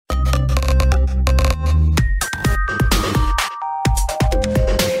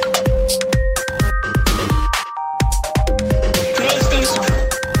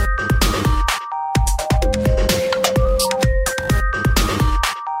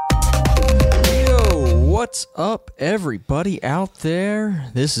What's up, everybody out there?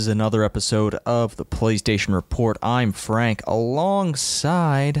 This is another episode of the PlayStation Report. I'm Frank,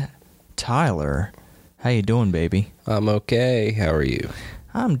 alongside Tyler. How you doing, baby? I'm okay. How are you?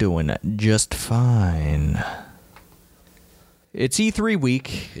 I'm doing just fine. It's E3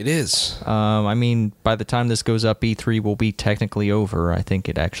 week. It is. I mean, by the time this goes up, E3 will be technically over. I think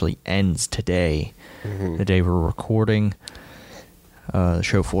it actually ends today, the day we're recording. The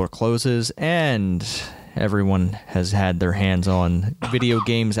show floor closes, and everyone has had their hands on video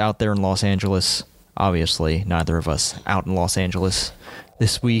games out there in Los Angeles. Obviously, neither of us out in Los Angeles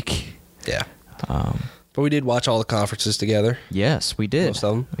this week. Yeah. But we did watch all the conferences together. Yes, we did. Most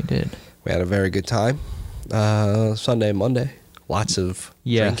of them. We did. We had a very good time. Sunday and Monday. Lots of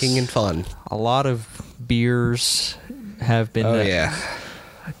drinking and fun. A lot of beers have been... yeah.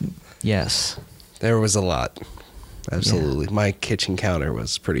 Yes. There was a lot. Absolutely. Yeah. My kitchen counter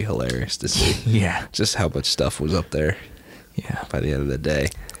was pretty hilarious to see. Yeah. Just how much stuff was up there. Yeah. By the end of the day.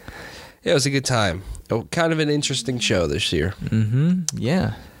 Yeah, it was a good time. Kind of an interesting show this year. Mm-hmm.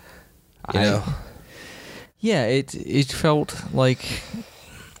 Yeah. You know? Yeah, it felt like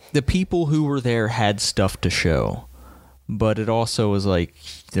the people who were there had stuff to show. But it also was like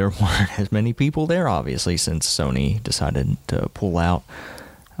there weren't as many people there, obviously, since Sony decided to pull out.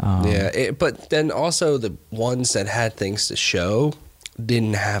 But then also the ones that had things to show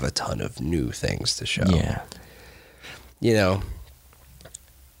didn't have a ton of new things to show. Yeah. You know,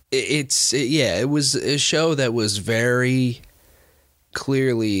 it was a show that was very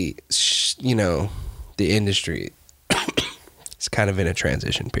clearly, the industry is kind of in a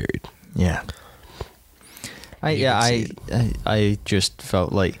transition period. Yeah. I just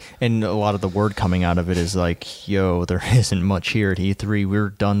felt like, and a lot of the word coming out of it is like, yo, there isn't much here at E3. We're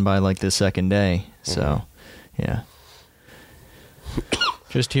done by like the second day. So, yeah.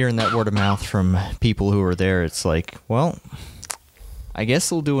 Just hearing that word of mouth from people who were there, it's like, well, I guess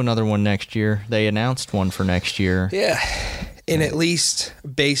they'll do another one next year. They announced one for next year. Yeah. And at least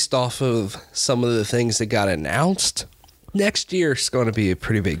based off of some of the things that got announced, next year's going to be a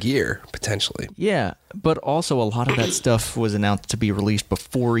pretty big year, potentially. Yeah, but also a lot of that stuff was announced to be released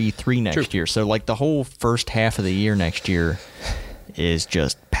before E3 next year. So, like, the whole first half of the year next year is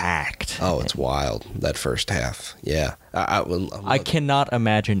just packed. Oh, it's wild, that first half. Yeah. I cannot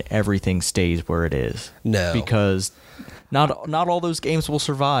imagine everything stays where it is. No. Because not all those games will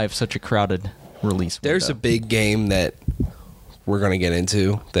survive such a crowded release window. There's a big game that we're going to get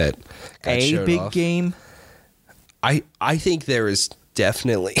into that got showed off. Game? I think there is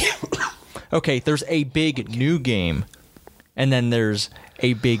definitely... Okay, there's a big new game, and then there's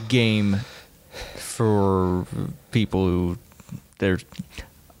a big game for people who... There's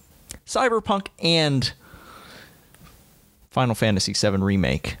Cyberpunk and Final Fantasy VII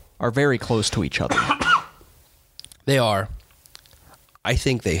Remake are very close to each other. They are. I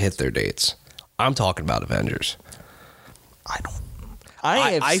think they hit their dates. I'm talking about Avengers.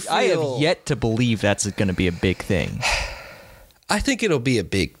 I have yet to believe that's going to be a big thing. I think it'll be a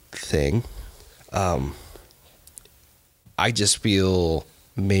big thing. I just feel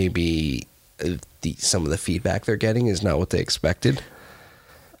maybe some of the feedback they're getting is not what they expected.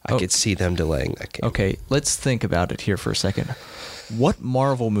 I could see them delaying that game. Okay, let's think about it here for a second. What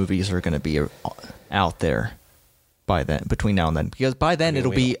Marvel movies are going to be out there by then, between now and then? Because by then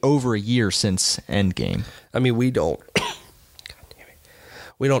it'll be over a year since Endgame. I mean, we don't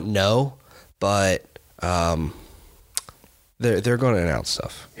know, but they're going to announce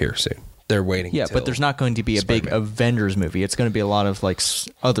stuff here soon. They're waiting. Yeah, but there's not going to be a big Avengers movie. It's going to be a lot of like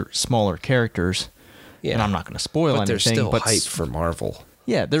other smaller characters. Yeah, and I'm not going to spoil anything. But there's still hype for Marvel.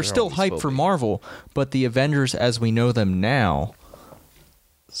 Yeah, there's still hype for Marvel, but the Avengers as we know them now,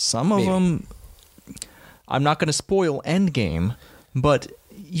 some of them, I'm not going to spoil Endgame, but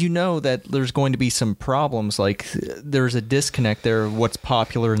you know that there's going to be some problems. Like there's a disconnect there of what's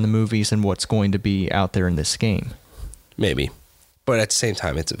popular in the movies and what's going to be out there in this game. Maybe. But at the same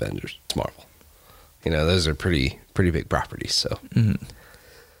time, it's Avengers. It's Marvel. Those are pretty big properties. So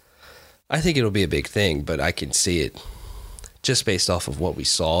I think it'll be a big thing, but I can see it just based off of what we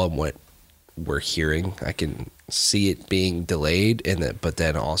saw and what we're hearing. I can see it being delayed, but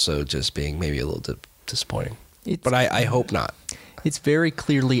then also just being maybe a little disappointing. But I hope not. It's very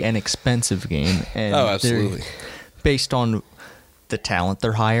clearly an expensive game. And absolutely. Based on the talent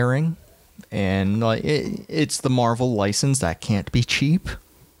they're hiring. And it's the Marvel license that can't be cheap.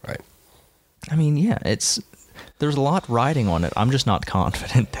 Right. I mean, yeah, there's a lot riding on it. I'm just not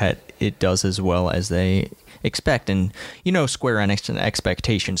confident that it does as well as they expect. And, Square Enix and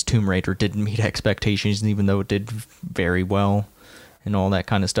expectations. Tomb Raider didn't meet expectations, even though it did very well and all that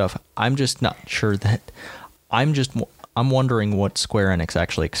kind of stuff. I'm just not sure that I'm wondering what Square Enix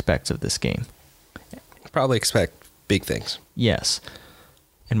actually expects of this game. Probably expect big things. Yes.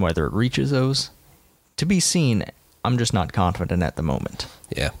 And whether it reaches those, to be seen. I'm just not confident at the moment.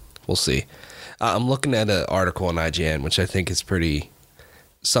 Yeah, we'll see. I'm looking at an article on IGN, which I think is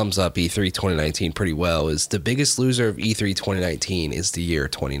sums up E3 2019 pretty well. Is the biggest loser of E3 2019 is the year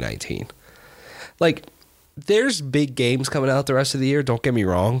 2019. Like, there's big games coming out the rest of the year. Don't get me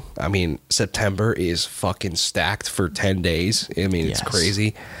wrong. I mean, September is fucking stacked for 10 days. I mean, it's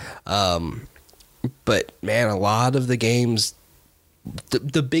crazy. But man, a lot of the games,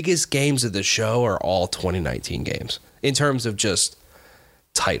 the biggest games of the show are all 2019 games in terms of just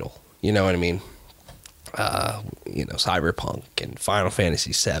title. You know what I mean? Cyberpunk and Final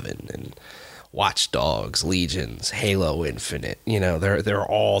Fantasy VII and Watch Dogs, Legions, Halo Infinite. They're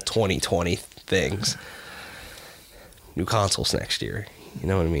all 2020 things. New consoles next year. You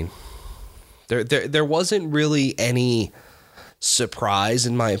know what I mean? There wasn't really any surprise,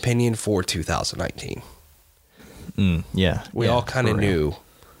 in my opinion, for 2019. We all kind of knew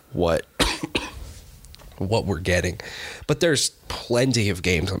what we're getting, but there's plenty of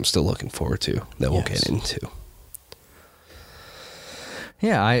games I'm still looking forward to that we'll get into.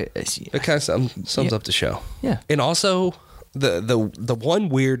 Yeah, it kind of sums up the show. Yeah, and also the one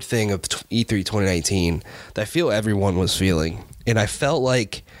weird thing of E3 2019 that I feel everyone was feeling, and I felt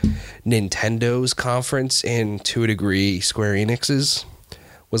like Nintendo's conference and to a degree Square Enix's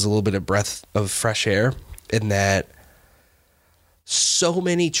was a little bit of breath of fresh air, in that so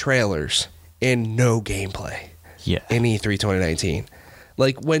many trailers and no gameplay in E3 2019.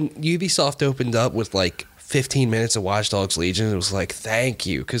 Like, when Ubisoft opened up with like 15 minutes of Watch Dogs Legion, it was like, thank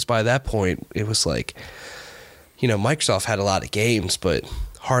you, because by that point it was like, Microsoft had a lot of games but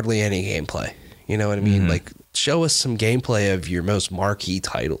hardly any gameplay. You know what I mean? Like, show us some gameplay of your most marquee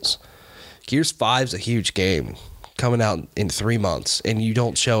titles. Gears 5's a huge game coming out in 3 months, and you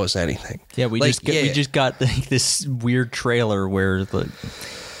don't show us anything. Yeah, we just got this weird trailer where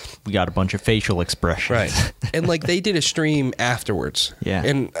we got a bunch of facial expressions. Right. And like, they did a stream afterwards. Yeah.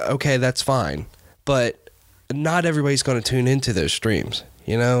 And okay, that's fine. But not everybody's going to tune into those streams.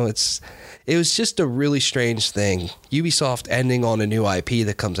 It was just a really strange thing. Ubisoft ending on a new IP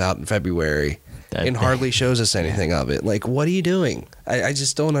that comes out in February and hardly shows us anything of it. Like, what are you doing? I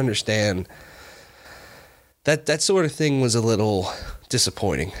just don't understand. That sort of thing was a little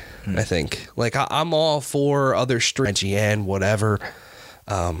disappointing, I think. Like, I'm all for other streams, IGN, whatever,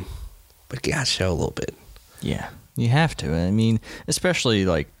 but you gotta show a little bit. Yeah, you have to. I mean, especially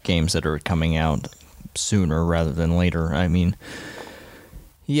like games that are coming out sooner rather than later. I mean,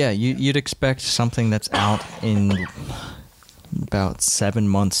 yeah, you'd expect something that's out in about 7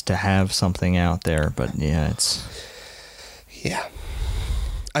 months to have something out there, but it's... Yeah.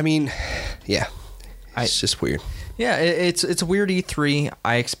 I mean, yeah. It's just weird. Yeah, it's a weird E3.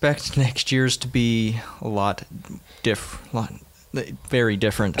 I expect next year's to be a lot very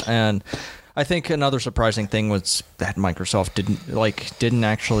different. And I think another surprising thing was that Microsoft didn't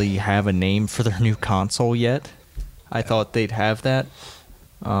actually have a name for their new console yet. I thought they'd have that.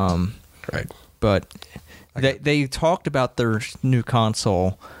 Right. But they talked about their new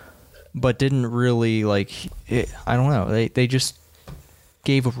console, but didn't really I don't know. They just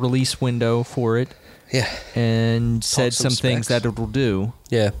gave a release window for it. Yeah. And said some things that it will do.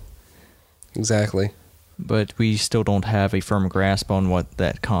 Yeah. Exactly. But we still don't have a firm grasp on what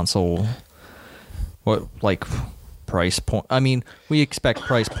that console, price point. I mean, we expect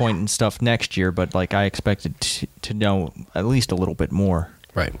price point and stuff next year, but I expected to know at least a little bit more.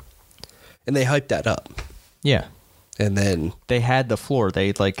 Right. And they hyped that up. Yeah. And then they had the floor. They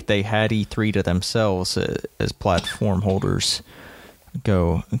had E3 to themselves as platform holders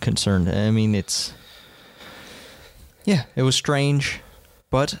concerned. I mean, it was strange,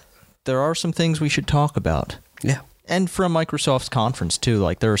 but there are some things we should talk about. Yeah. And from Microsoft's conference,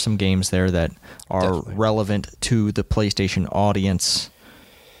 too. There are some games there that are relevant to the PlayStation audience.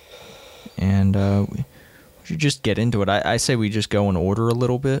 And we should just get into it. I say we just go in order a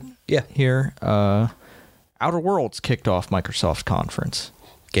little bit here. Outer Worlds kicked off Microsoft's conference.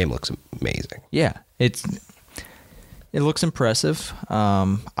 Game looks amazing. Yeah. It looks impressive.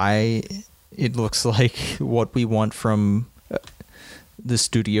 It looks like what we want from the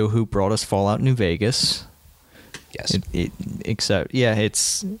studio who brought us Fallout New Vegas. Yes.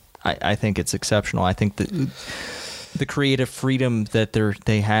 I think it's exceptional. I think that the creative freedom that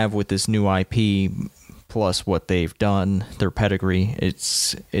they have with this new IP, plus what they've done, their pedigree,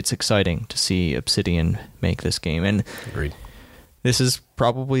 it's exciting to see Obsidian make this game. And agreed. This is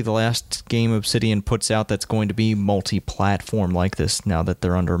probably the last game Obsidian puts out that's going to be multi-platform like this now that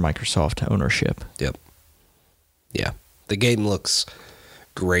they're under Microsoft ownership. Yep. Yeah. The game looks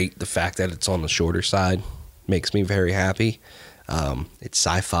great. The fact that it's on the shorter side makes me very happy. It's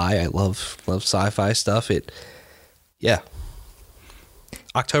sci-fi. I love sci-fi stuff.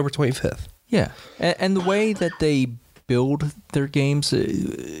 October 25th. Yeah, and the way that they build their games,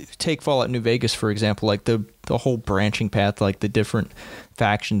 take Fallout New Vegas for example, like the whole branching path, like the different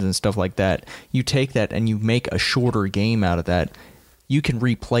factions and stuff like that. You take that and you make a shorter game out of that. You can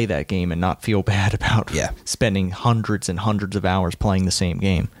replay that game and not feel bad about spending hundreds and hundreds of hours playing the same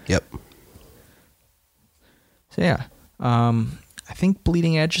game. Yep. So yeah, I think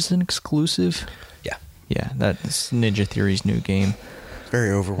Bleeding Edge is an exclusive. Yeah, that's Ninja Theory's new game. Very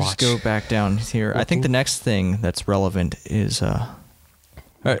Overwatch. Let's go back down here. I think the next thing that's relevant is,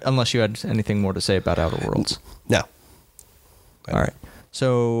 unless you had anything more to say about Outer Worlds. No. All right.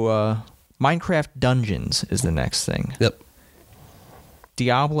 So, Minecraft Dungeons is the next thing. Yep.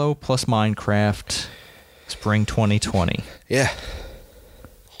 Diablo plus Minecraft, spring 2020. Yeah.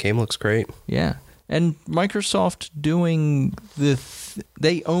 Game looks great. Yeah. And Microsoft doing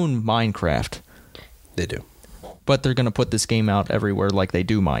they own Minecraft. They do. But they're going to put this game out everywhere like they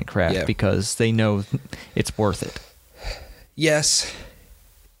do Minecraft because they know it's worth it. Yes.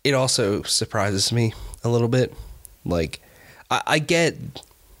 It also surprises me a little bit. Like, I get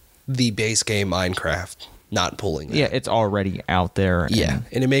the base game Minecraft not pulling that. Yeah, it's already out there. And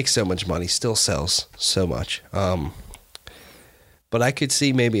it makes so much money. Still sells so much. But I could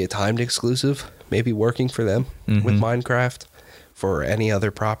see maybe a timed exclusive maybe working for them with Minecraft for any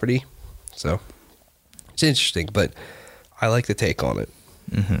other property. So it's interesting, but I like the take on it.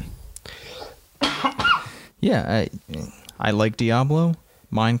 Yeah, I like Diablo.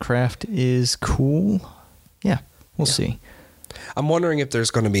 Minecraft is cool. Yeah, we'll see. I'm wondering if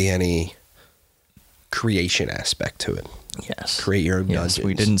there's going to be any creation aspect to it. Yes. Create your own dungeons.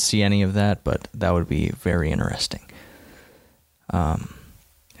 We didn't see any of that, but that would be very interesting. I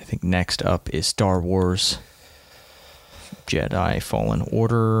think next up is Star Wars Jedi Fallen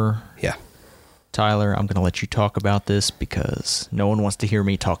Order. Yeah. Tyler, I'm going to let you talk about this because no one wants to hear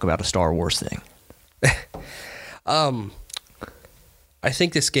me talk about a Star Wars thing. I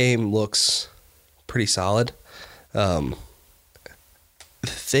think this game looks pretty solid. The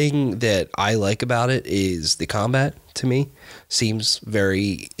thing that I like about it is the combat, to me. Seems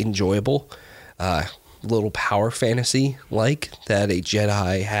very enjoyable. Little power fantasy like that a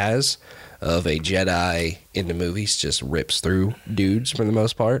Jedi has, of a Jedi in the movies just rips through dudes for the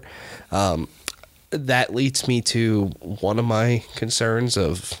most part. That leads me to one of my concerns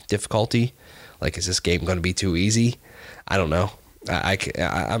of difficulty. Like, is this game going to be too easy? I don't know.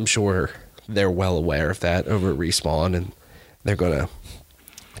 I'm sure they're well aware of that over at Respawn, and they're going to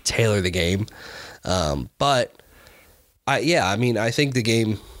tailor the game. But I think the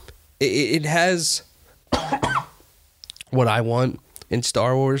game, it has what I want in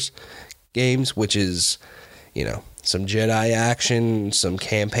Star Wars games, which is, some Jedi action, some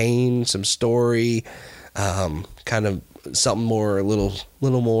campaign, some story, kind of something more, a little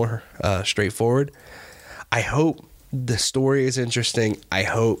more straightforward. I hope the story is interesting. I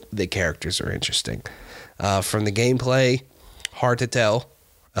hope the characters are interesting. From the gameplay, hard to tell.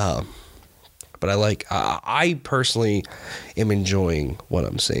 But I personally am enjoying what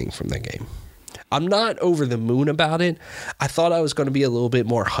I'm seeing from the game. I'm not over the moon about it. I thought I was going to be a little bit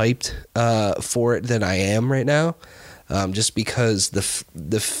more hyped for it than I am right now. Just because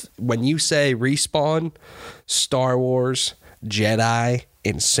when you say Respawn, Star Wars, Jedi,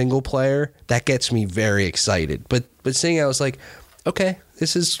 and single player, that gets me very excited. But seeing it, I was like, okay,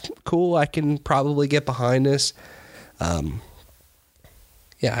 this is cool. I can probably get behind this. I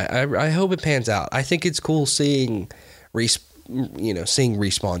hope it pans out. I think it's cool seeing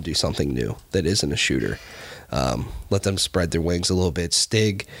Respawn do something new that isn't a shooter. Let them spread their wings a little bit.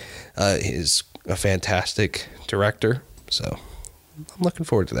 Stig is a fantastic director, so I'm looking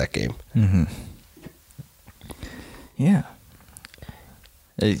forward to that game. Mm-hmm. Yeah.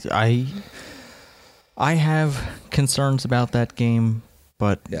 I have concerns about that game,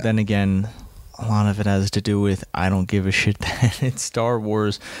 but then again, a lot of it has to do with I don't give a shit that it's Star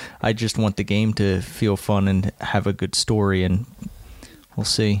Wars. I just want the game to feel fun and have a good story, and we'll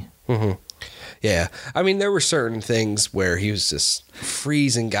see. Mm-hmm. Yeah. I mean, there were certain things where he was just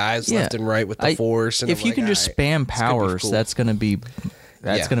freezing guys left and right with the Force. And if you can just spam powers, that's going to be...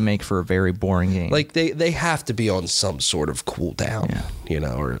 That's going to make for a very boring game. Like, they have to be on some sort of cooldown,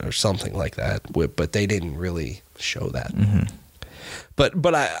 or something like that. But they didn't really show that. Mm-hmm.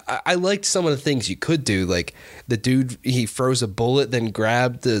 But I liked some of the things you could do. Like the dude, he froze a bullet, then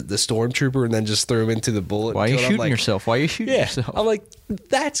grabbed the stormtrooper and then just threw him into the bullet. Why are you shooting yourself? Why are you shooting yourself? I'm like,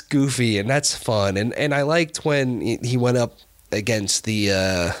 that's goofy and that's fun. And I liked when he went up against the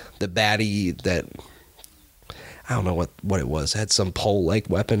baddie that, I don't know what it was. It had some pole-like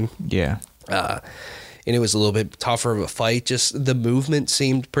weapon. Yeah. And it was a little bit tougher of a fight. Just the movement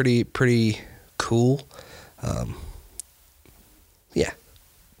seemed pretty cool. Yeah.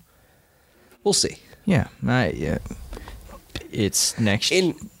 We'll see. Yeah. Yeah. It's next.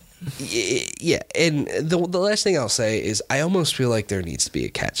 Yeah. And the last thing I'll say is I almost feel like there needs to be a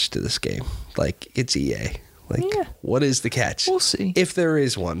catch to this game. Like, it's EA. Like, what is the catch? We'll see. If there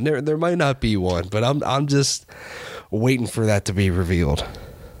is one. There might not be one, but I'm just waiting for that to be revealed.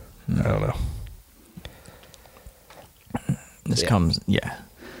 I don't know. This comes,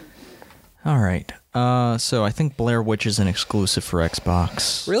 All right. So I think Blair Witch is an exclusive for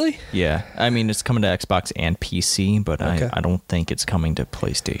Xbox. Really? Yeah. I mean, it's coming to Xbox and PC, but I don't think it's coming to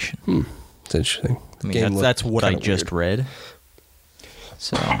PlayStation. It's interesting. I mean, that's what I just read.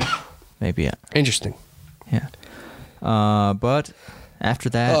 So maybe interesting. Yeah. But after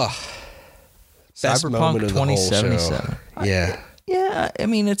that, best moment Cyberpunk of the whole 2077. show. Yeah. Yeah, I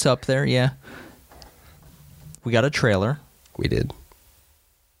mean, it's up there, yeah. We got a trailer. We did.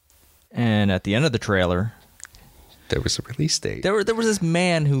 And at the end of the trailer, there was a release date. There was this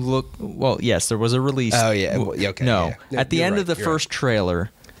man who looked... Well, yes, there was a release. Oh, yeah. Okay. No. Yeah. At the end of the first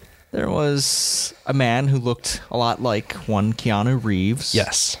trailer, there was a man who looked a lot like one Keanu Reeves.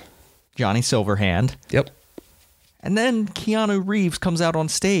 Yes. Johnny Silverhand. Yep. And then Keanu Reeves comes out on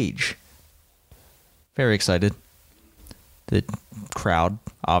stage. Very excited. The crowd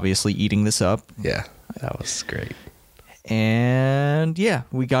obviously eating this up. Yeah, that was great. And yeah,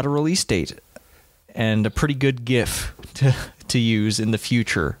 we got a release date and a pretty good GIF to use in the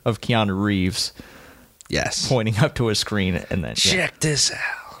future of Keanu Reeves. Yes. Pointing up to a screen and then... Check this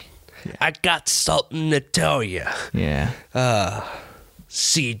out. Yeah. I got something to tell you. Yeah.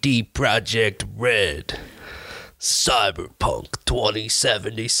 CD Projekt Red. Cyberpunk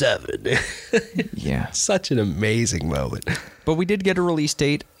 2077. Yeah. Such an amazing moment. But we did get a release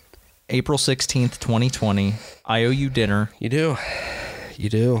date, April 16th, 2020. I owe you dinner. You do. You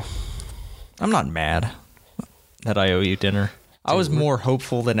do. I'm not mad that I owe you dinner. I was more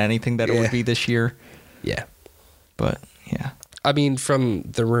hopeful than anything that it would be this year. Yeah. But, yeah. I mean, from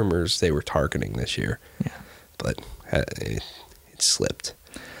the rumors, they were targeting this year. Yeah. But it slipped.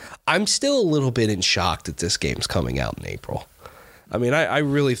 I'm still a little bit in shock that this game's coming out in April. I mean, I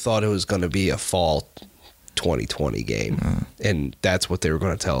really thought it was going to be a fall 2020 game, and that's what they were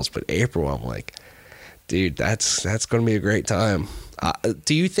going to tell us. But April, I'm like, dude, that's going to be a great time.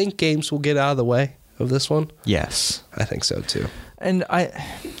 Do you think games will get out of the way of this one? Yes. I think so, too. And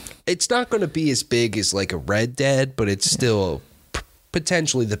it's not going to be as big as like a Red Dead, but it's still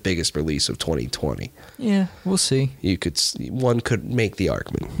potentially the biggest release of 2020. Yeah, we'll see. One could make the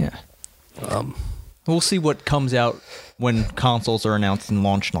argument. Yeah. We'll see what comes out when consoles are announced and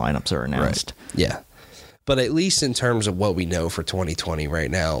launch lineups are announced. Right. Yeah. But at least in terms of what we know for 2020 right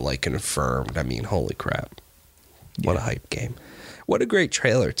now, like confirmed, I mean, holy crap. What a hype game. What a great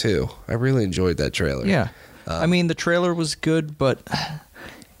trailer, too. I really enjoyed that trailer. Yeah. I mean, the trailer was good, but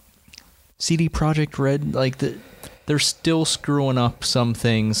CD Projekt Red, like, they're still screwing up some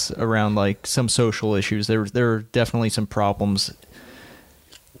things around, like, some social issues. There are definitely some problems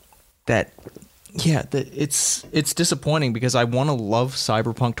that... Yeah, it's disappointing because I want to love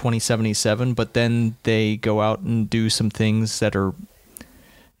Cyberpunk 2077, but then they go out and do some things that are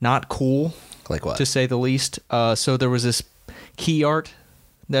not cool. Like what? To say the least. So there was this key art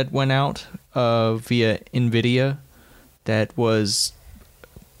that went out via NVIDIA that was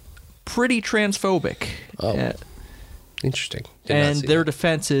pretty transphobic. Oh, interesting. And their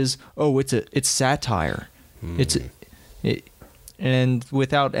defense is, it's satire. And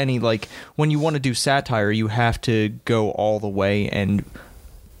without any, like, when you want to do satire, you have to go all the way and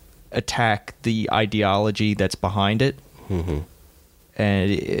attack the ideology that's behind it. Mm-hmm.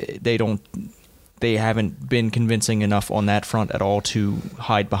 And they haven't been convincing enough on that front at all to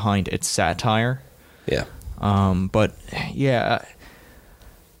hide behind its satire. Yeah. But, yeah,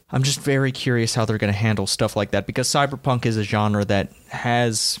 I'm just very curious how they're going to handle stuff like that, because cyberpunk is a genre that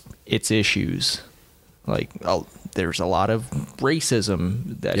has its issues. Like, there's a lot of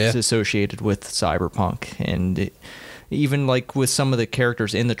racism that's associated with cyberpunk, and even like with some of the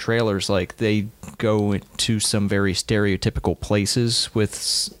characters in the trailers, like they go to some very stereotypical places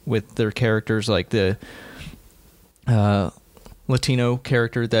with their characters, like the Latino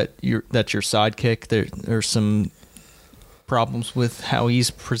character that's your sidekick. There's some problems with how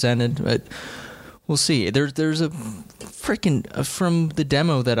he's presented, but we'll see. There's a freaking from the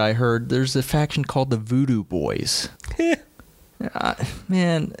demo that I heard. There's a faction called the Voodoo Boys.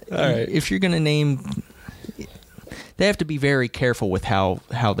 Man, all right. If you're gonna name, they have to be very careful with how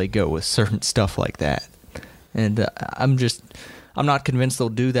they go with certain stuff like that. And I'm not convinced they'll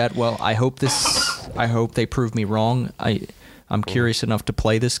do that well. I hope they prove me wrong. I'm curious enough to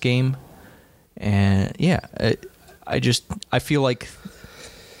play this game, and yeah, I feel like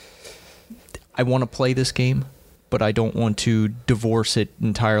I want to play this game, but I don't want to divorce it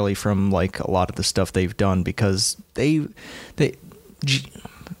entirely from like a lot of the stuff they've done, because CD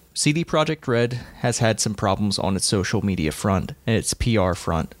Projekt Red has had some problems on its social media front and its PR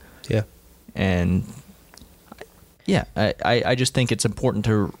front. Yeah. And yeah, I just think it's important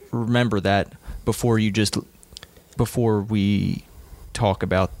to remember that before we talk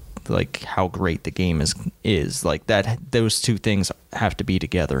about like how great the game is like that. Those two things have to be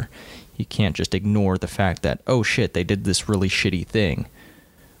together. You can't just ignore the fact that, oh shit, they did this really shitty thing,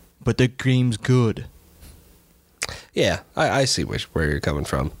 but the game's good. Yeah, I see where you're coming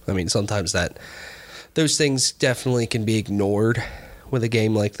from. I mean, sometimes those things definitely can be ignored with a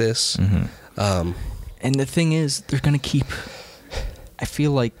game like this. Mm-hmm. And the thing is, they're going to keep... I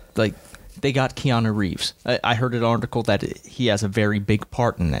feel like they got Keanu Reeves. I heard an article that he has a very big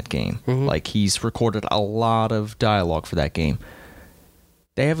part in that game. Mm-hmm. Like, he's recorded a lot of dialogue for that game.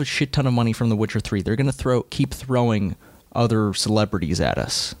 They have a shit ton of money from The Witcher 3. They're going to keep throwing other celebrities at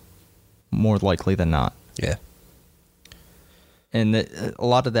us, more likely than not. Yeah. And a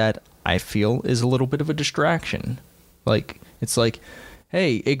lot of that, I feel, is a little bit of a distraction. Like, it's like,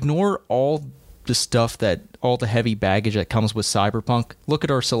 hey, ignore all the stuff all the heavy baggage that comes with Cyberpunk. Look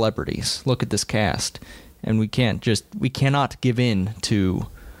at our celebrities. Look at this cast. And we cannot give in to,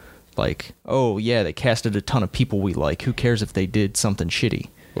 like, oh, yeah, they casted a ton of people we like. Who cares if they did something shitty?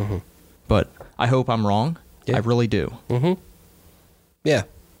 Mm-hmm. But I hope I'm wrong. Yeah. I really do. Mm-hmm. Yeah.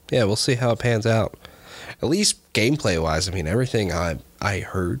 Yeah, we'll see how it pans out. At least gameplay-wise, I mean, everything I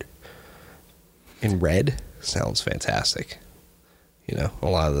heard and read sounds fantastic. You know, a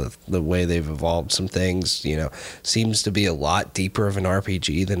lot of the way they've evolved some things, you know, seems to be a lot deeper of an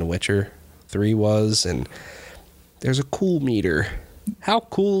RPG than Witcher 3 was, and there's a cool meter. How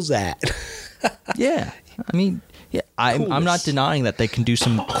cool is that? Yeah. I mean, yeah, I'm not denying that they can do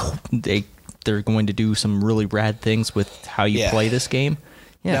they're going to do some really rad things with how you play this game.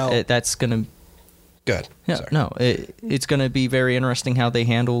 Yeah, that's going to... Good. Yeah, sorry. No, it's going to be very interesting how they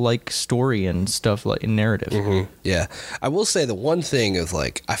handle like story and stuff like in narrative. Mm-hmm. Yeah, I will say the one thing of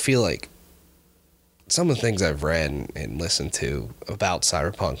like I feel like some of the things I've read and listened to about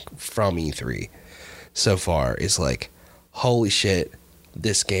Cyberpunk from E3 so far is like, holy shit,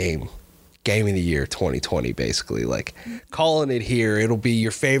 this game of the year 2020, basically, like calling it here. It'll be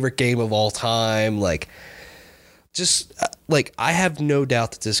your favorite game of all time, like. Just, like, I have no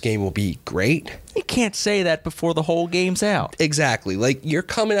doubt that this game will be great. You can't say that before the whole game's out. Exactly. Like, you're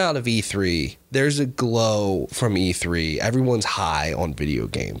coming out of E3. There's a glow from E3. Everyone's high on video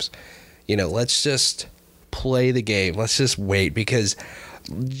games. You know, let's just play the game. Let's just wait, because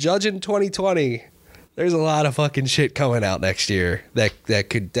judging 2020, there's a lot of fucking shit coming out next year that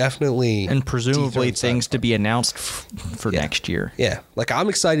could definitely... And presumably things to be announced for next year. Yeah. Like, I'm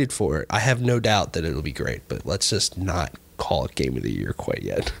excited for it. I have no doubt that it'll be great, but let's just not call it Game of the Year quite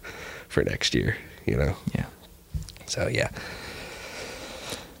yet for next year, you know? Yeah. So, yeah.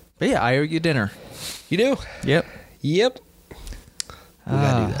 But yeah, I owe you dinner. You do? Yep. We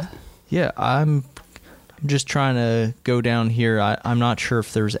gotta do that. Yeah, I'm just trying to go down here. I'm not sure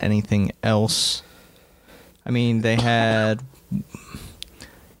if there's anything else... I mean, they had...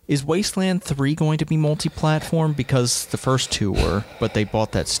 Is Wasteland 3 going to be multi-platform? Because the first two were, but they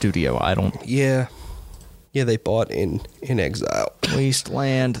bought that studio. I don't... Yeah. Yeah, they bought in Exile.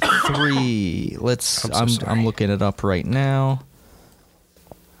 Wasteland 3. I'm looking it up right now.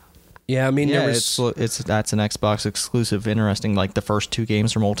 Yeah, I mean, that's an Xbox exclusive. Interesting. Like, the first two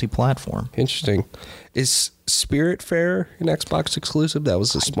games are multi-platform. Interesting. Is Spiritfarer an Xbox exclusive? That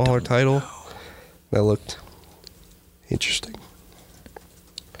was a smaller title. That looked... interesting.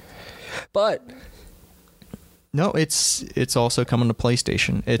 But no, it's also coming to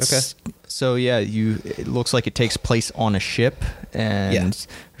PlayStation. It's okay. So yeah, it looks like it takes place on a ship, and there's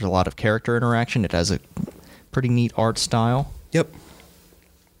a lot of character interaction. It has a pretty neat art style. Yep.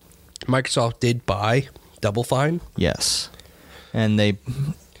 Microsoft did buy Double Fine. Yes. And they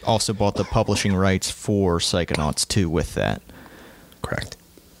also bought the publishing rights for Psychonauts 2 with that. Correct.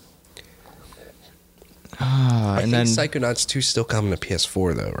 I think Psychonauts 2 still coming to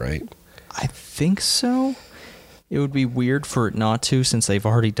PS4 though, right? I think so. it would be weird for it not to, since they've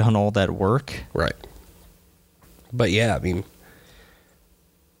already done all that work. Right. But yeah, I mean,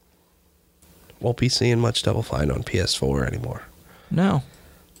 won't be seeing much Double Fine on PS4 anymore. No.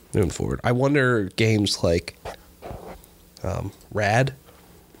 Moving forward. I wonder games like Rad.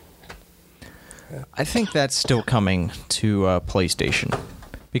 I think that's still coming to PlayStation.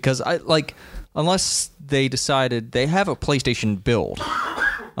 Because, unless they decided, they have a PlayStation build.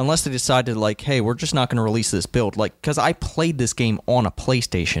 Unless they decided, hey, we're just not going to release this build. Because I played this game on a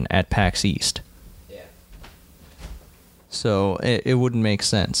PlayStation at PAX East. Yeah. So, it wouldn't make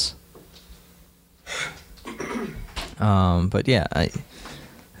sense. But yeah,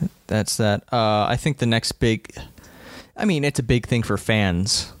 that's that. I think the next big... I mean, it's a big thing for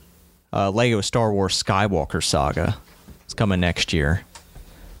fans. Lego Star Wars Skywalker Saga is coming next year.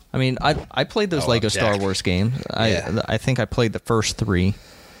 I mean, I played those Lego Star Wars games. I think I played the first 3.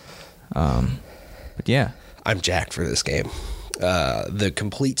 But yeah. I'm jacked for this game. The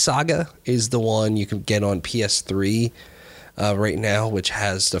Complete Saga is the one you can get on PS3 right now, which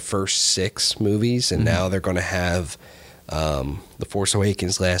has the first 6 movies, and now they're going to have The Force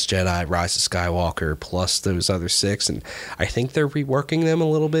Awakens, Last Jedi, Rise of Skywalker, plus those other 6, and I think they're reworking them a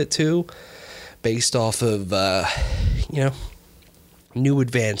little bit too, based off of new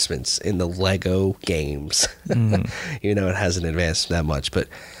advancements in the Lego games. It hasn't advanced that much, but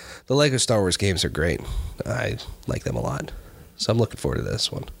the Lego Star Wars games are great. I like them a lot, so I'm looking forward to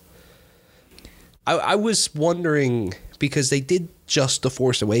this one. I was wondering, because they did just The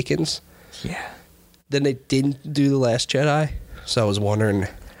Force Awakens. Yeah. Then they didn't do The Last Jedi. So I was wondering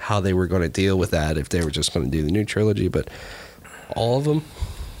how they were going to deal with that, if they were just going to do the new trilogy. But all of them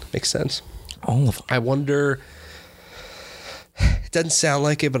makes sense. All of them. I wonder... It doesn't sound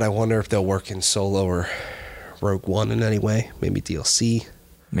like it, but I wonder if they'll work in Solo or Rogue One in any way. Maybe DLC.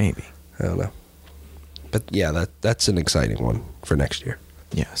 Maybe. I don't know. But yeah, that's an exciting one for next year.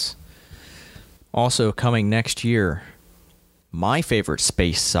 Yes. Also coming next year, my favorite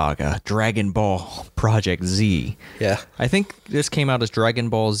space saga, Dragon Ball Project Z. Yeah. I think this came out as Dragon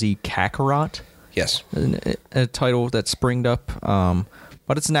Ball Z Kakarot. Yes. A title that springed up.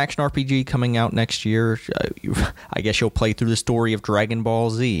 But it's an action RPG coming out next year. I guess you'll play through the story of Dragon Ball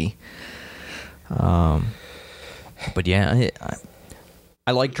Z. But yeah,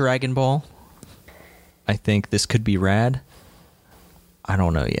 I like Dragon Ball. I think this could be rad. I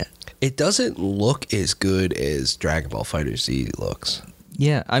don't know yet. It doesn't look as good as Dragon Ball FighterZ looks.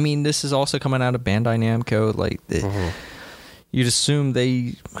 Yeah, I mean, this is also coming out of Bandai Namco. You'd assume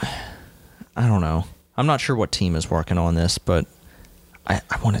they... I don't know. I'm not sure what team is working on this, but I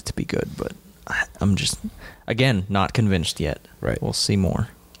want it to be good. But I'm just, again, not convinced yet. Right. We'll see more.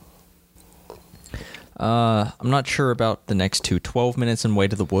 I'm not sure about the next 2. 12 Minutes and Way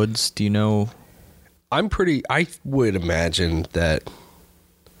to the Woods. Do you know? I would imagine that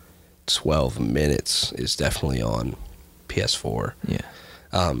 12 Minutes is definitely on PS4. Yeah.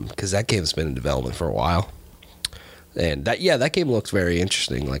 Because that game's been in development for a while. And that game looks very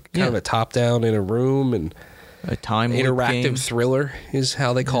interesting. Like kind of a top down in a room, and a time interactive game. Thriller is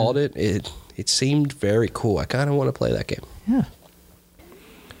how they called it. It seemed very cool. I kind of want to play that game. Yeah.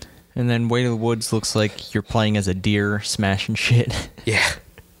 And then Way to the Woods looks like you're playing as a deer smashing shit. Yeah.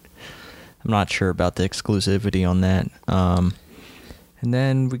 I'm not sure about the exclusivity on that. And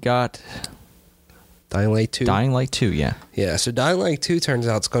then we got Dying Light 2. Dying Light 2, yeah. Yeah, so Dying Light 2 turns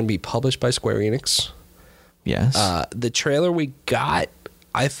out it's going to be published by Square Enix. Yes. The trailer we got,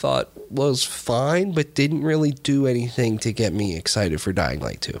 I thought was fine, but didn't really do anything to get me excited for Dying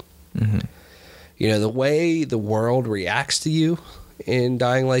Light 2. Mm-hmm. The way the world reacts to you in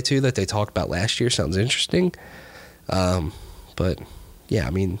Dying Light 2 that they talked about last year sounds interesting. But, yeah, I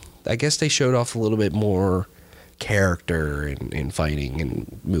mean, I guess they showed off a little bit more character and fighting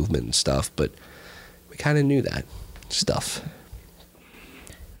and movement and stuff, but we kind of knew that stuff.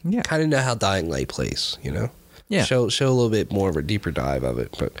 Yeah. Kind of know how Dying Light plays, Yeah. Show a little bit more of a deeper dive of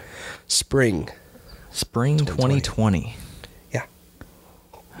it, but Spring 2020. Yeah.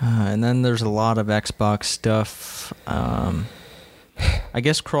 And then there's a lot of Xbox stuff. I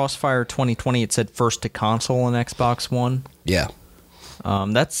guess Crossfire 2020, it said first to console on Xbox One. Yeah.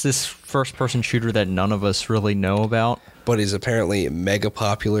 That's this first-person shooter that none of us really know about. But is apparently mega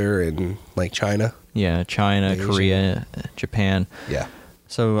popular in, China. Yeah, China, Asia. Korea, Japan. Yeah.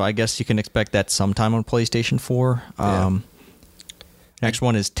 So I guess you can expect that sometime on PlayStation 4. Next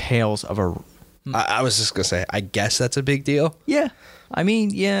one is Tales of a... I was just going to say, I guess that's a big deal. Yeah. I mean,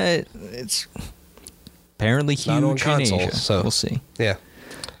 yeah, it's apparently huge not on in console, Asia. so we'll see. Yeah.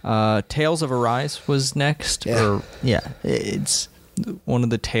 Tales of Arise was next. Yeah. It's one of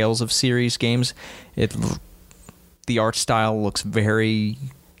the Tales of series games. The art style looks very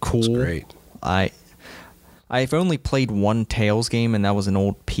cool. It's great. I've only played one Tales game, and that was an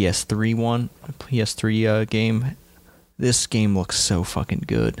old PS3 game. This game looks so fucking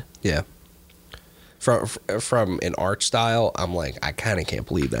good. Yeah. From an art style, I'm like, I kind of can't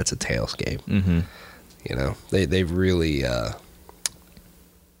believe that's a Tales game. Mm-hmm. You know, they've really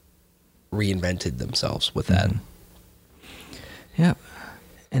reinvented themselves with that. Yep.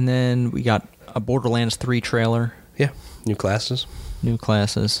 And then we got a Borderlands 3 trailer. Yeah, new classes.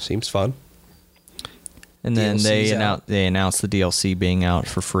 Seems fun. And then they announced the DLC being out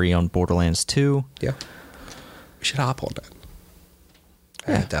for free on Borderlands 2. Yeah. We should hop on that.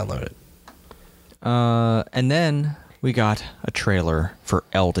 Yeah. Download it. And then we got a trailer for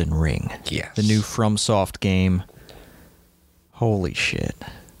Elden Ring. Yes. The new FromSoft game. Holy shit.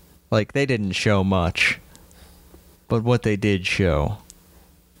 Like, they didn't show much, but what they did show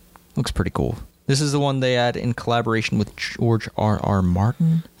looks pretty cool. This is the one they had in collaboration with George R.R.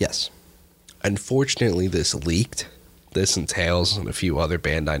 Martin? Yes. Unfortunately, this leaked. This and Tales and a few other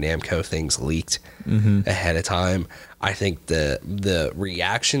Bandai Namco things leaked ahead of time. I think the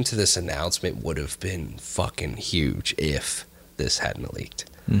reaction to this announcement would have been fucking huge if this hadn't leaked.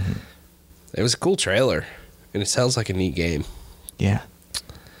 Mm-hmm. It was a cool trailer, and it sounds like a neat game. Yeah.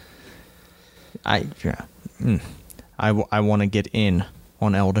 I want to get in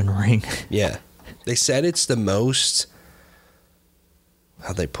on Elden Ring. Yeah. They said it's the most,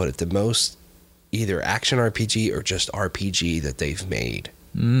 how'd they put it, the most either action RPG or just RPG that they've made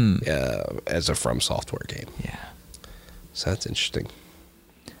as a From Software game. Yeah. So that's interesting.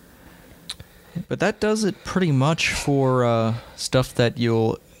 But that does it pretty much for stuff that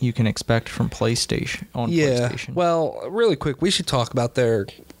you can expect from PlayStation PlayStation. Well, really quick, we should talk about their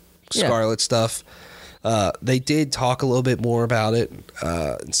Scarlet stuff. They did talk a little bit more about it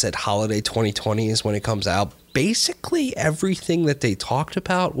and said holiday 2020 is when it comes out. Basically, everything that they talked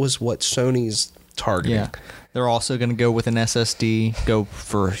about was what Sony's targeting. Yeah. They're also going to go with an SSD, go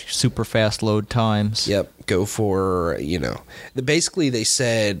for super fast load times. Yep, go for, basically they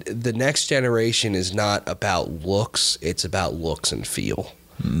said the next generation is not about looks, it's about looks and feel.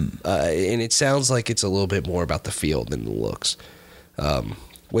 And it sounds like it's a little bit more about the feel than the looks,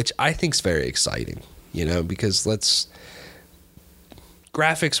 which I think is very exciting, because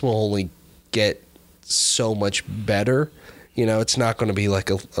graphics will only get so much better. It's not going to be like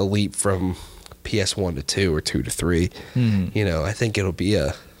a leap from PS1 to 2 or 2 to 3. I think it'll be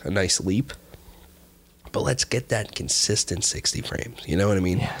a nice leap. But let's get that consistent 60 frames. You know what I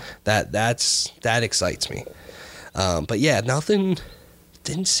mean? Yeah. That excites me. But yeah, nothing,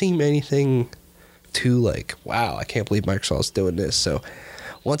 didn't seem anything too like, wow, I can't believe Microsoft's doing this. So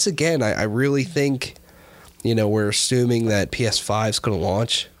once again, I really think, we're assuming that PS5 is going to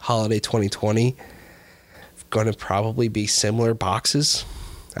launch holiday 2020. Going to probably be similar boxes.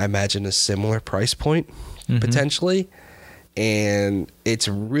 I imagine a similar price point, potentially. And it's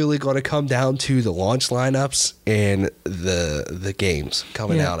really going to come down to the launch lineups and the games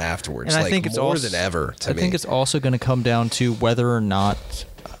coming out afterwards. And I think it's more than ever to me. I think it's also going to come down to whether or not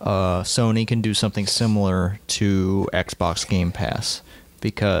Sony can do something similar to Xbox Game Pass.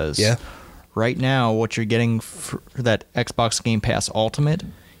 Because right now, what you're getting for that Xbox Game Pass Ultimate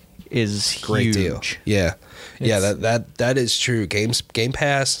is great huge. Deal. Yeah. That is true. Game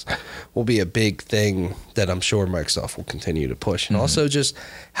Pass will be a big thing that I'm sure Microsoft will continue to push. And also just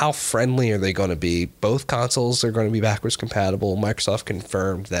how friendly are they going to be? Both consoles are going to be backwards compatible. Microsoft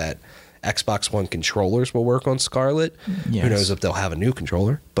confirmed that Xbox One controllers will work on Scarlet. Yes. Who knows if they'll have a new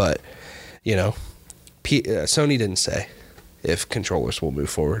controller. But, Sony didn't say if controllers will move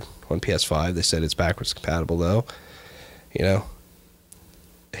forward on PS5. They said it's backwards compatible, though.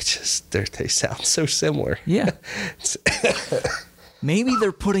 It's just, they sound so similar. Yeah. Maybe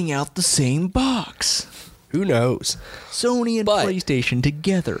they're putting out the same box. Who knows? Sony and PlayStation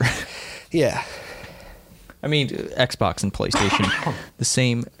together. Yeah. I mean, Xbox and PlayStation, the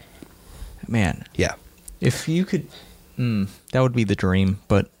same. Man. Yeah. If you could, that would be the dream.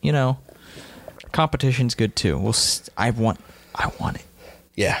 But, competition's good too. I want it.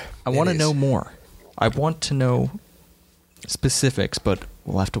 Yeah. I want to know more. I want to know specifics, but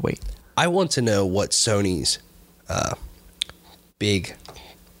we'll have to wait. I want to know what Sony's big...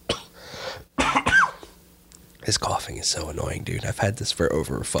 His coughing is so annoying, dude. I've had this for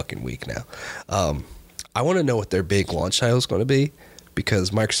over a fucking week now. I want to know what their big launch title is going to be,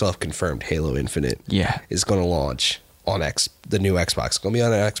 because Microsoft confirmed Halo Infinite is going to launch on the new Xbox. It's going to be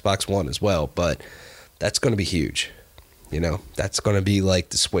on an Xbox One as well, but that's going to be huge. That's going to be like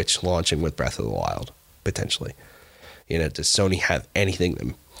the Switch launching with Breath of the Wild, potentially. Does Sony have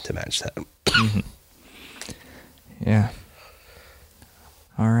anything to match that? Yeah.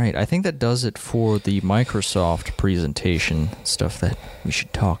 All right. I think that does it for the Microsoft presentation stuff that we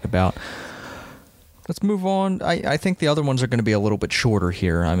should talk about. Let's move on. I think the other ones are going to be a little bit shorter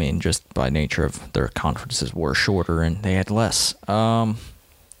here. I mean, just by nature of their conferences were shorter and they had less.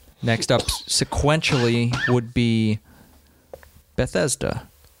 Next up, sequentially, would be Bethesda.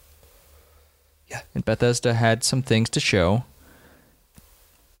 Yeah. And Bethesda had some things to show.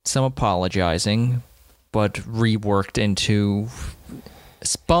 Some apologizing, but reworked into...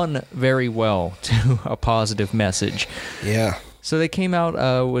 spun very well to a positive message. Yeah. So they came out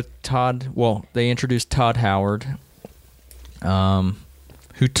with Todd... Well, they introduced Todd Howard,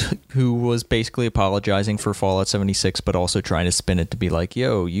 who was basically apologizing for Fallout 76, but also trying to spin it to be like,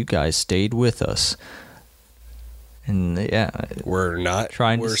 yo, you guys stayed with us. And yeah...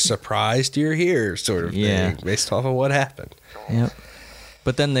 We're surprised you're here, sort of thing, based off of what happened. Yep.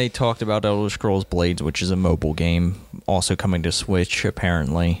 But then they talked about Elder Scrolls Blades, which is a mobile game, also coming to Switch,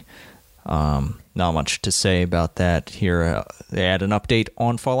 apparently. Not much to say about that here. They had an update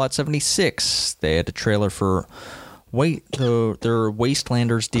on Fallout 76. They had a trailer for their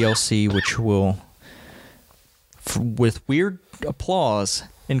Wastelanders DLC, which will, with weird applause,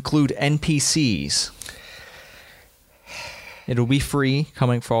 include NPCs. It'll be free,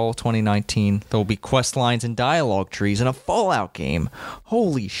 coming fall 2019. There will be quest lines and dialogue trees in a Fallout game.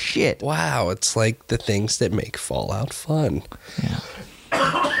 Holy shit. Wow, it's like the things that make Fallout fun. Yeah.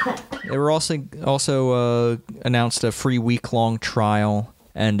 They were also announced a free week-long trial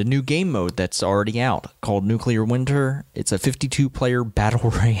and a new game mode that's already out called Nuclear Winter. It's a 52-player battle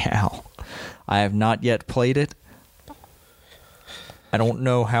royale. I have not yet played it. I don't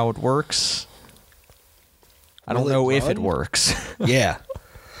know how it works. I don't know if it works. Yeah.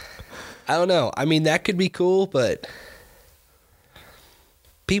 I don't know. I mean, that could be cool, but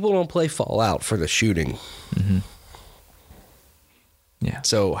people don't play Fallout for the shooting. Mm-hmm. Yeah.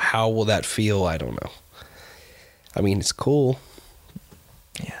 So how will that feel? I don't know. I mean, it's cool.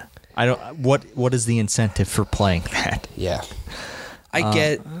 Yeah. I don't. What is the incentive for playing that? Yeah. I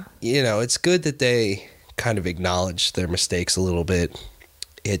get, it's good that they kind of acknowledge their mistakes a little bit.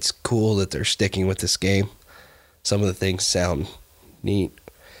 It's cool that they're sticking with this game. Some of the things sound neat.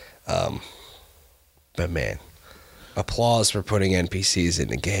 But man, applause for putting NPCs in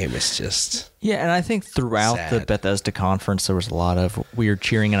the game is just... Yeah, and I think throughout sad. the Bethesda conference, there was a lot of weird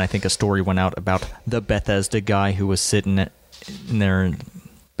cheering, and I think a story went out about the Bethesda guy who was sitting in there and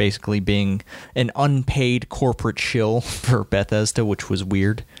basically being an unpaid corporate shill for Bethesda, which was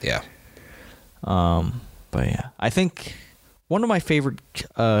weird. Yeah. But yeah, I think one of my favorite,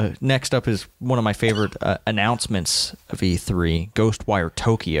 next up is one of my favorite announcements of E3, Ghostwire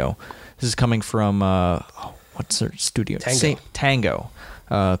Tokyo. This is coming from, what's their studio? Tango.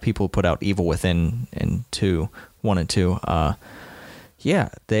 People who put out Evil Within and 1 and 2. Yeah,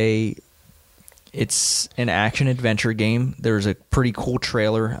 it's an action-adventure game. There's a pretty cool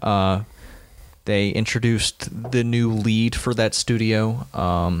trailer. They introduced the new lead for that studio,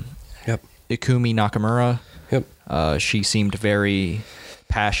 Yep. Ikumi Nakamura. Yep. She seemed very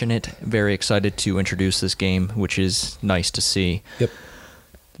passionate, very excited to introduce this game, which is nice to see. Yep.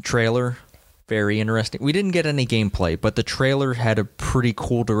 The trailer, very interesting. We didn't get any gameplay, but the trailer had a pretty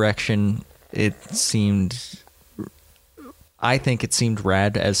cool direction. I think it seemed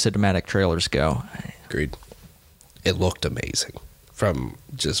rad as cinematic trailers go. Agreed. It looked amazing from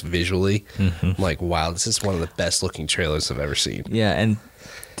just visually. Mm-hmm. I'm like, wow, this is one of the best looking trailers I've ever seen. Yeah, and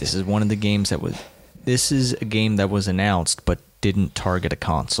this is one of the games that was... This is a game that was announced but didn't target a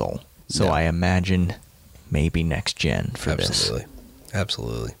console. So No. I imagine maybe next gen for this.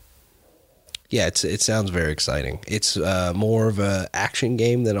 Absolutely. Yeah, it sounds very exciting. It's more of a action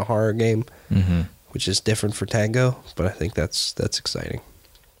game than a horror game, Mm-hmm. which is different for Tango, but I think that's exciting.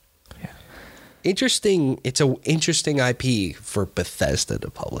 Yeah. Interesting. It's an interesting IP for Bethesda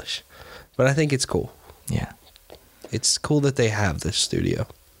to publish, but I think it's cool. Yeah. It's cool that they have this studio.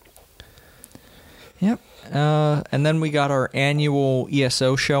 Yep. And then we got our annual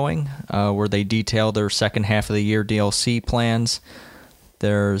ESO showing where they detail their second half of the year DLC plans.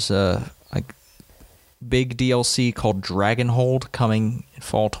 There's a big DLC called Dragonhold coming in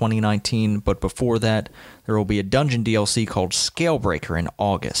fall 2019, but before that, there will be a dungeon DLC called Scalebreaker in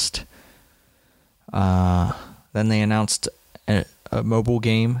August. Then they announced a mobile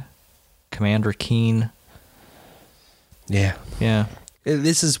game, Commander Keen. Yeah. Yeah.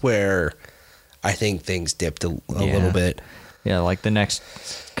 This is where I think things dipped a little bit. Yeah, like the next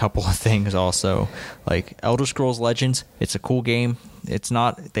couple of things also. Like Elder Scrolls Legends, it's a cool game. It's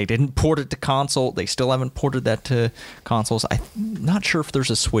not... They didn't port it to console. They still haven't ported that to consoles. I'm not sure if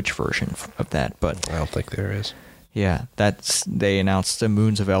there's a Switch version of that, but... I don't think there is. Yeah, they announced the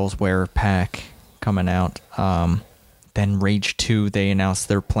Moons of Elsewhere pack coming out. Then Rage 2, they announced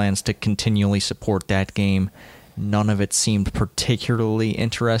their plans to continually support that game. None of it seemed particularly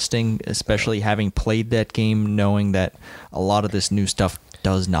interesting, especially having played that game, knowing that a lot of this new stuff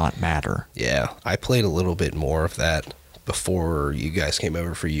does not matter. Yeah, I played a little bit more of that before you guys came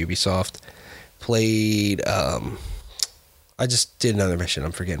over for Ubisoft. Played, I just did another mission.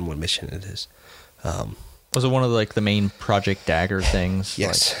 I'm forgetting what mission it is. Was it one of the main Project Dagger things?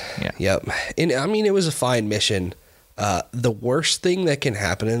 Yes. Yeah. Yep. And I mean, it was a fine mission. The worst thing that can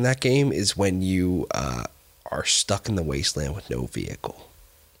happen in that game is when you are stuck in the wasteland with no vehicle.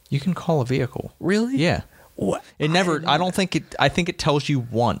 You can call a vehicle. Really? Yeah. What? I think it tells you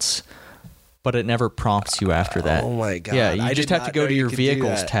once, but it never prompts you after that. Oh my God. Yeah, you I just did have to not go know to you your could do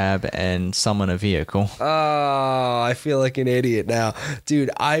vehicles that. tab and summon a vehicle. Oh, I feel like an idiot now. Dude,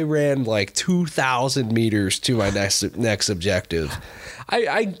 I ran 2,000 meters to my next objective.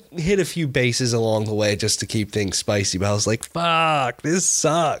 I hit a few bases along the way just to keep things spicy, but I was like, fuck, this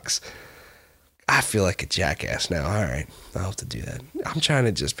sucks. I feel like a jackass now. All right, I'll have to do that. I'm trying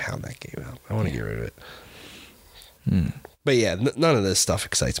to just pound that game out. I want to get rid of it. But yeah, none of this stuff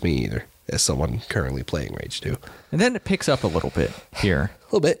excites me either, as someone currently playing Rage 2. And then it picks up a little bit here. A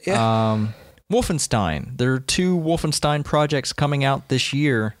little bit, yeah. Wolfenstein. There are 2 Wolfenstein projects coming out this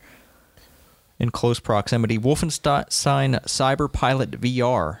year in close proximity. Wolfenstein Cyber Pilot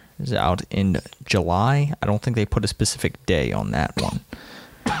VR is out in July. I don't think they put a specific day on that one.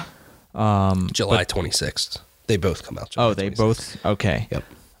 July 26th. They both come out July 26th. They both? Okay. Yep.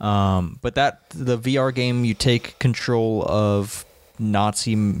 But the VR game, you take control of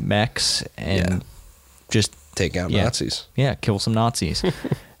Nazi mechs and just take out Nazis. Yeah, kill some Nazis.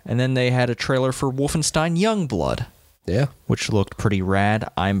 And then they had a trailer for Wolfenstein Youngblood. Yeah. Which looked pretty rad.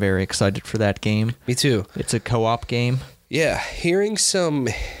 I'm very excited for that game. Me too. It's a co-op game. Yeah,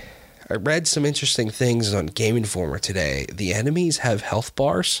 I read some interesting things on Game Informer today. The enemies have health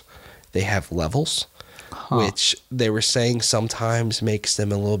bars. They have levels, which they were saying sometimes makes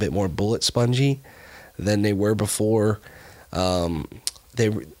them a little bit more bullet spongy than they were before.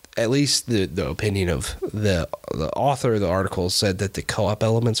 At least the opinion of the author of the article said that the co-op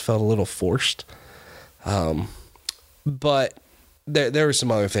elements felt a little forced. But there were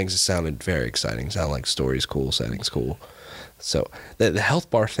some other things that sounded very exciting. Sounded like story's cool, setting's cool. So the health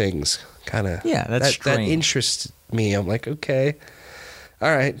bar things kind of that interests me. I'm like, okay, all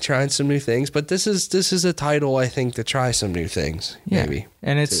right, trying some new things. But this is a title I think to try some new things. Yeah. Maybe,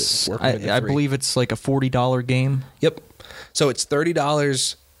 and it's I believe it's like a $40 game. Yep. So it's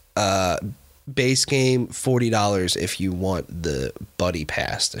 $30 base game, $40 if you want the buddy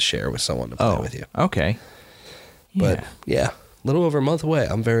pass to share with someone to play with you. Okay. But yeah, a little over a month away.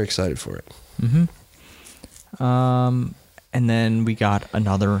 I'm very excited for it. And then we got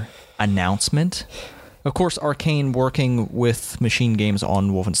another announcement. Of course, Arcane working with Machine Games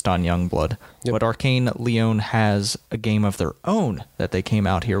on Wolfenstein Youngblood. Yep. But Arcane Leon has a game of their own that they came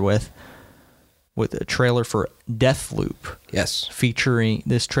out here with a trailer for Deathloop. Yes.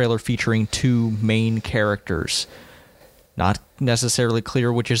 This trailer featuring 2 main characters. Not necessarily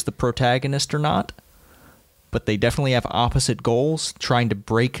clear which is the protagonist or not, but they definitely have opposite goals, trying to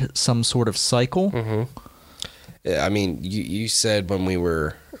break some sort of cycle. Mm-hmm. I mean, you said when we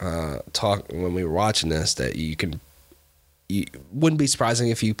were watching this that you wouldn't be surprising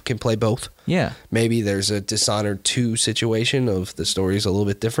if you can play both. Yeah. Maybe there's a Dishonored 2 situation of the story's a little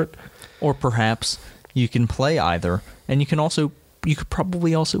bit different. Or perhaps you can play either, and you could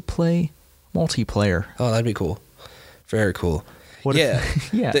probably also play multiplayer. Oh, that'd be cool. Very cool. Yeah.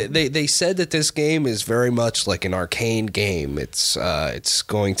 They said that this game is very much like an Arcane game. It's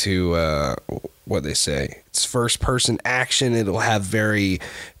going to what they say. It's first person action. It'll have very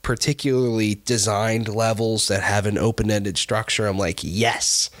particularly designed levels that have an open-ended structure. I'm like,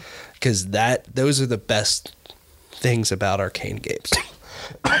 yes, because those are the best things about Arcane games.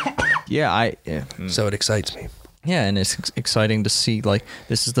 So it excites me. Yeah, and it's exciting to see,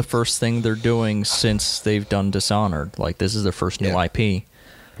 this is the first thing they're doing since they've done Dishonored. This is their first new IP.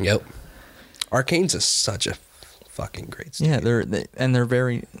 Yep. Arcane's such a fucking great studio. Yeah, they're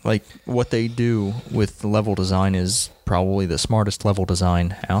very, what they do with the level design is probably the smartest level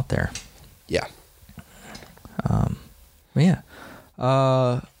design out there. Yeah.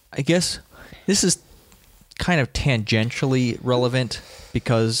 I guess this is kind of tangentially relevant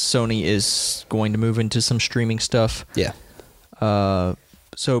because Sony is going to move into some streaming stuff. Yeah.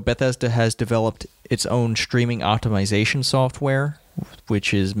 So Bethesda has developed its own streaming optimization software,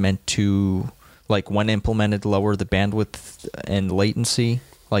 which is meant to, when implemented, lower the bandwidth and latency,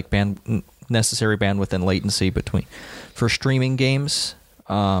 necessary bandwidth and latency for streaming games.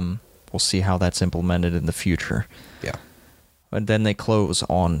 We'll see how that's implemented in the future. Yeah. And then they close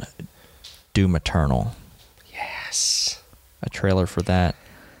on Doom Eternal. Yes. A trailer for that.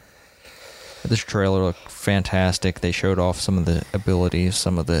 This trailer looked fantastic. They showed off some of the abilities,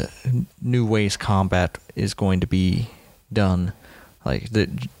 some of the new ways combat is going to be done.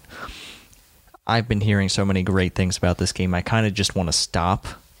 I've been hearing so many great things about this game. I kind of just want to stop.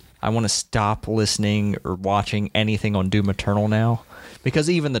 I want to stop listening or watching anything on Doom Eternal now, because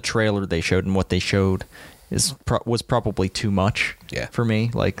even the trailer they showed and what they showed was probably too much for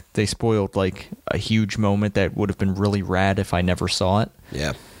me. Like, they spoiled like a huge moment that would have been really rad if I never saw it.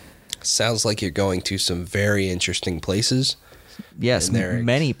 Yeah. Sounds like you're going to some very interesting places. Yes,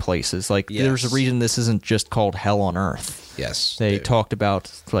 many places. Like, there's a reason this isn't just called Hell on Earth. Yes. They talked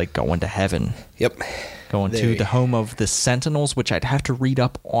about, like, going to heaven. Yep. Going to the home of the Sentinels, which I'd have to read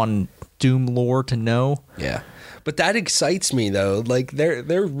up on Doom lore to know. Yeah. But that excites me, though. Like,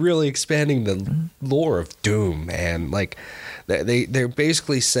 they're really expanding the lore of Doom, man. Like, they're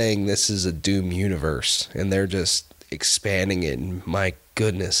basically saying this is a Doom universe, and they're just expanding it. And my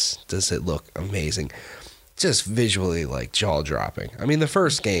goodness, does it look amazing. Just visually, like, jaw-dropping. I mean, the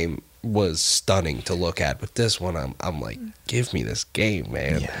first game was stunning to look at, but this one, I'm like, give me this game,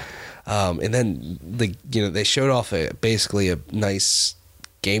 man. Yeah. And then they showed off basically a nice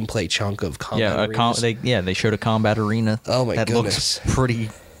gameplay chunk of combat arenas. They showed a combat arena. Oh my goodness, that looks pretty.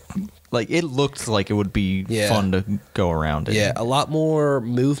 Like, it looked like it would be fun to go around in. Yeah, a lot more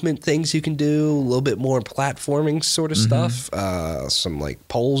movement things you can do, a little bit more platforming sort of stuff. Some like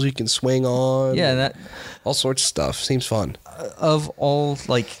poles you can swing on. Yeah, all sorts of stuff. Seems fun. Of all,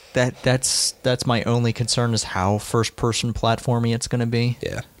 like, that's my only concern is how first-person platforming it's going to be.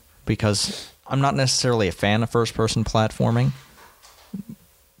 Yeah. Because I'm not necessarily a fan of first-person platforming.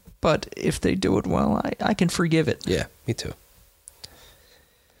 But if they do it well, I can forgive it. Yeah, me too.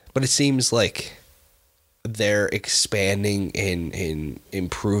 But it seems like they're expanding and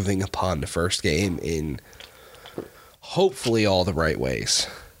improving upon the first game in hopefully all the right ways.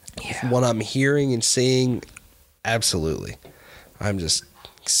 Yeah. What I'm hearing and seeing, absolutely. I'm just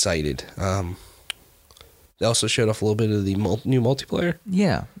excited. They also showed off a little bit of the new multiplayer.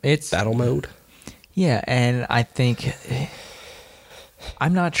 Yeah. It's battle mode. Yeah, and I think...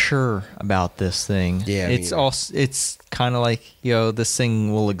 I'm not sure about this thing. Yeah, it's kind of like, this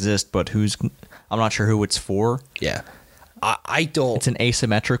thing will exist, but I'm not sure who it's for. Yeah. I don't... It's an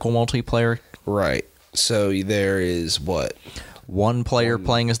asymmetrical multiplayer. Right. So there is what? One player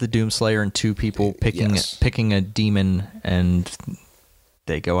playing as the Doomslayer and two people picking a demon, and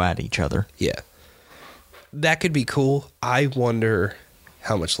they go at each other. Yeah. That could be cool. I wonder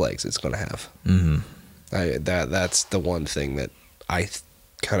how much legs it's going to have. Mm-hmm. That's the one thing that I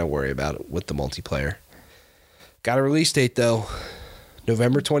kind of worry about with the multiplayer. Got a release date, though.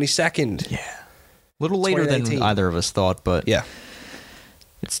 November 22nd. Yeah. A little later than either of us thought, but yeah,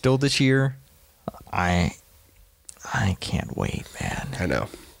 it's still this year. I can't wait, man. I know.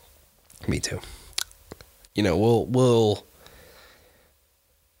 Me too. We'll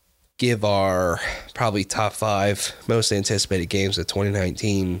give our probably top 5 most anticipated games of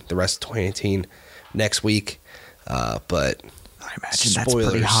 2019, the rest of 2018 next week. But I imagine that's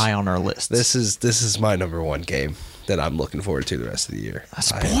pretty high on our list. This is my number one game that I'm looking forward to the rest of the year.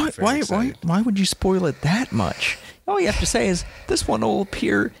 Why would you spoil it that much? All you have to say is this one will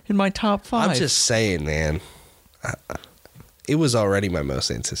appear in my top 5. I'm just saying, man. It was already my most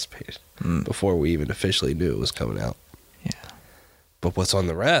anticipated before we even officially knew it was coming out. Yeah. But what's on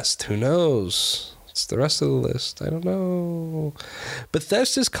the rest? Who knows? What's the rest of the list? I don't know.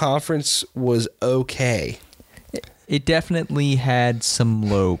 Bethesda's conference was okay. It definitely had some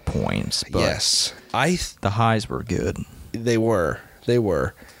low points, but yes, the highs were good. They were.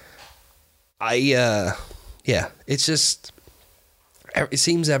 It's just, it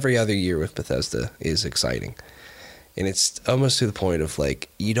seems every other year with Bethesda is exciting. And it's almost to the point of, like,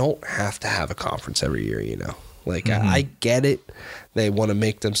 you don't have to have a conference every year, Like, I get it. They want to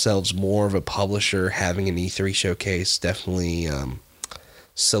make themselves more of a publisher. Having an E3 showcase definitely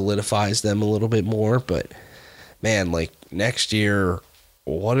solidifies them a little bit more, but man, like, next year,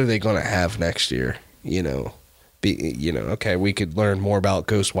 what are they going to have next year? Okay, we could learn more about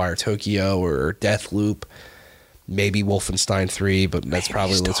Ghostwire Tokyo or Deathloop, maybe Wolfenstein 3, but that's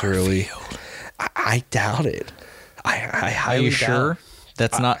probably a little early. I doubt it. I highly doubt.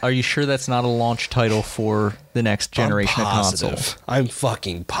 Are you sure that's not a launch title for the next generation of consoles? I'm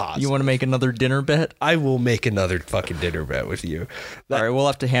fucking positive. You want to make another dinner bet? I will make another fucking dinner bet with you. All right, we'll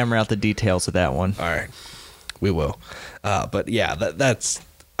have to hammer out the details of that one. All right. We will. But yeah, that's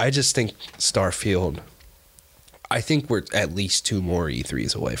I just think Starfield. I think we're at least 2 more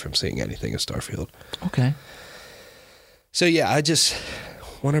E3s away from seeing anything of Starfield. Okay. So yeah, I just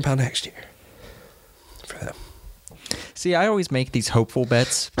wonder about next year for them. See, I always make these hopeful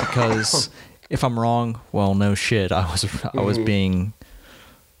bets because if I'm wrong, well, no shit. I was being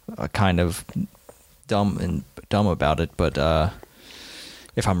kind of dumb about it, but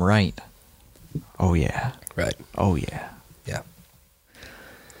if I'm right, oh yeah. Right. Oh yeah. Yeah.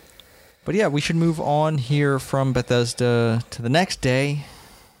 But yeah, we should move on here from Bethesda to the next day,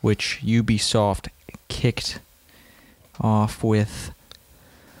 which Ubisoft kicked off with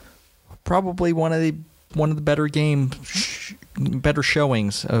probably one of the better better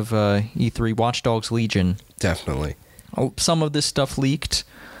showings of E3, Watch Dogs Legion. Definitely. Some of this stuff leaked,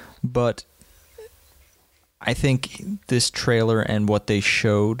 but I think this trailer and what they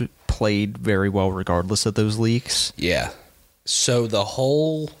showed played very well regardless of those leaks. Yeah. So the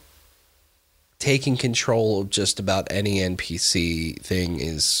whole taking control of just about any NPC thing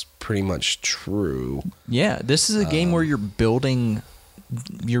is pretty much true. Yeah, this is a game where you're building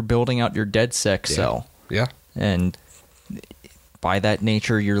out your DedSec cell. Yeah. And by that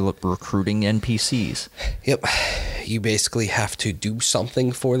nature, you're recruiting NPCs. Yep. You basically have to do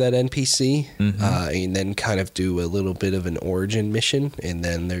something for that NPC, and then kind of do a little bit of an origin mission, and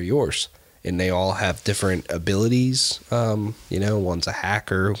then they're yours. And they all have different abilities. One's a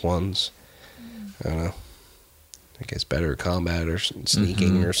hacker, one's, I don't know, I guess better at combat or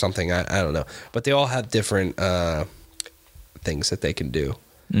sneaking or something. I don't know. But they all have different things that they can do.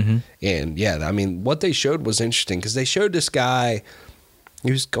 Mm-hmm. And yeah, I mean, what they showed was interesting because they showed this guy.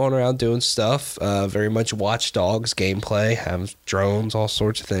 He was going around doing stuff, very much Watch Dogs gameplay, have drones, all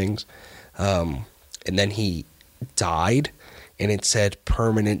sorts of things. And then he died, and it said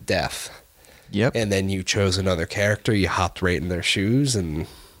permanent death. Yep. And then you chose another character, you hopped right in their shoes, and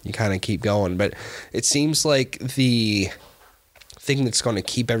you kind of keep going. But it seems like the thing that's going to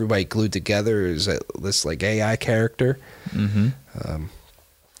keep everybody glued together is this like AI character. Mm-hmm.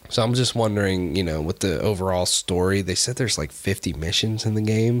 So I'm just wondering, with the overall story, they said there's like 50 missions in the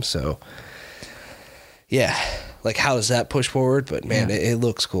game. So yeah, like how does that push forward? But man, it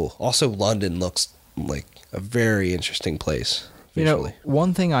looks cool. Also, London looks like a very interesting place visually.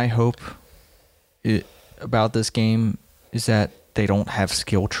 One thing I hope about this game is that they don't have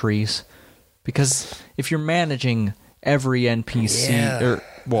skill trees, because if you're managing every NPC, they're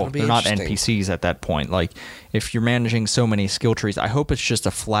not NPCs at that point. Like, if you're managing so many skill trees, I hope it's just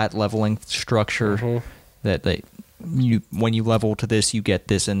a flat leveling structure that when you level to this, you get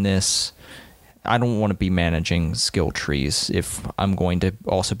this and this. I don't want to be managing skill trees if I'm going to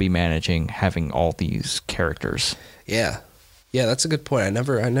also be having all these characters. Yeah. Yeah, that's a good point. I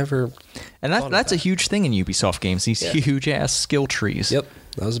never. And that's a huge thing in Ubisoft games. These huge ass skill trees. Yep,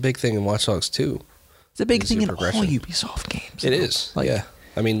 that was a big thing in Watch Dogs 2. It's a big thing in all Ubisoft games. It is. Like, yeah.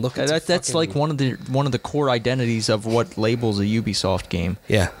 I mean, look. That's like one of the core identities of what labels a Ubisoft game.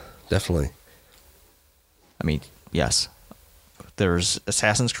 Yeah, definitely. I mean, yes. There's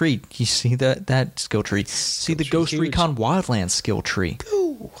Assassin's Creed. You see that skill tree. See the Ghost Recon Wildlands skill tree.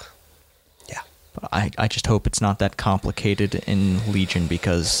 Ooh. Yeah. But I just hope it's not that complicated in Legion,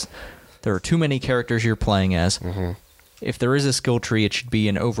 because there are too many characters you're playing as. Mm-hmm. If there is a skill tree, it should be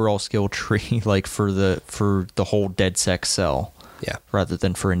an overall skill tree, like for the whole DedSec cell. Yeah. Rather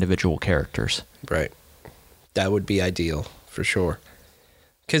than for individual characters. Right. That would be ideal for sure.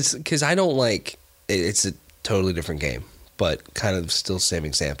 Because I don't like it's a totally different game, but kind of still same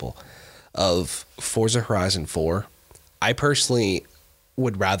example of Forza Horizon 4. I personally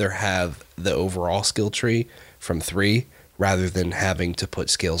would rather have the overall skill tree from 3 rather than having to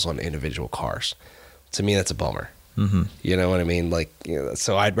put skills on individual cars. To me, that's a bummer. Mm-hmm. You know what I mean? Like,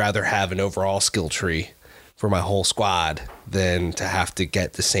 so I'd rather have an overall skill tree for my whole squad than to have to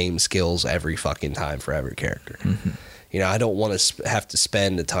get the same skills every fucking time for every character. Mm-hmm. I don't want to have to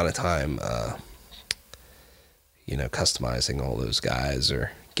spend a ton of time, customizing all those guys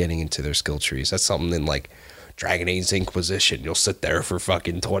or getting into their skill trees. That's something in like Dragon Age Inquisition. You'll sit there for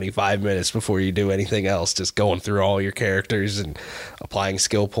fucking 25 minutes before you do anything else, just going through all your characters and applying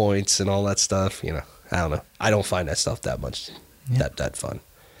skill points and all that stuff. I don't know. I don't find that stuff that much, that fun.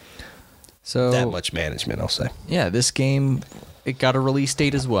 So that much management, I'll say. Yeah, this game, it got a release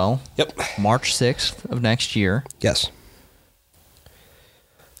date as well. Yep. March 6th of next year. Yes.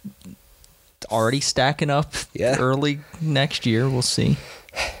 Already stacking up early next year. We'll see.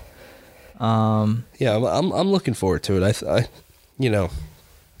 I'm looking forward to it. I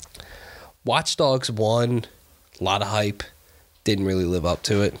Watch Dogs 1, a lot of hype, didn't really live up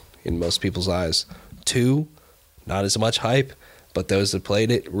to it in most people's eyes. 2, not as much hype, but those that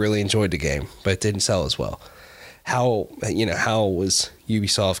played it really enjoyed the game, but it didn't sell as well. How was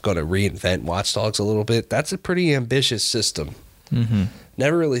Ubisoft going to reinvent Watch Dogs a little bit? That's a pretty ambitious system. Mm-hmm.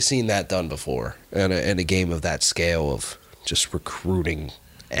 Never really seen that done before in a game of that scale of just recruiting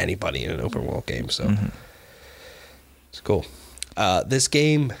anybody in an open world game. So it's cool. This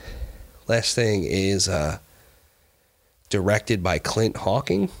game, last thing, is directed by Clint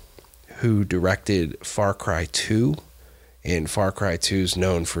Hawking, who directed Far Cry 2. And Far Cry 2 is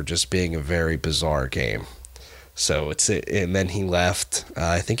known for just being a very bizarre game. So and then he left.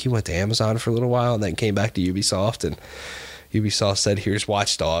 I think he went to Amazon for a little while and then came back to Ubisoft. And Ubisoft said, here's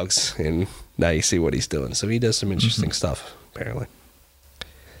Watch Dogs. And now you see what he's doing. So he does some interesting stuff, apparently.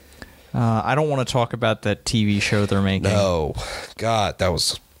 I don't want to talk about that TV show they're making. No. God, that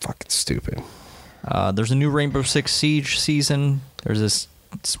was fucking stupid. There's a new Rainbow Six Siege season. There's this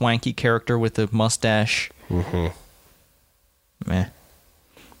swanky character with a mustache. Mm-hmm. Meh.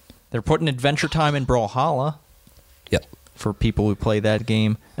 They're putting Adventure Time in Brawlhalla. Yep. For people who play that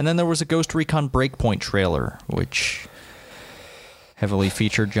game. And then there was a Ghost Recon Breakpoint trailer, which heavily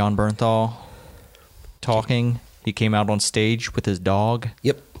featured John Bernthal talking. He came out on stage with his dog.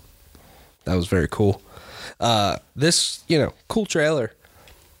 Yep. That was very cool. This, cool trailer.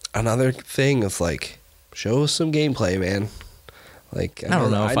 Another thing of, show us some gameplay, man. I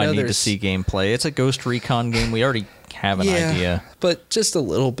don't know if I need to see gameplay. It's a Ghost Recon game. We already have an idea. But just a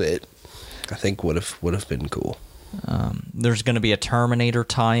little bit, I think would have been cool. There's going to be a Terminator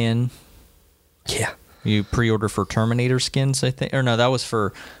tie-in. Yeah. You pre-order for Terminator skins, I think. Or no, that was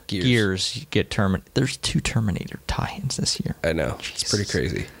for Gears. You get There's 2 Terminator tie-ins this year. I know. Jesus. It's pretty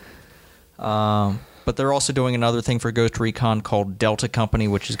crazy. But they're also doing another thing for Ghost Recon called Delta Company,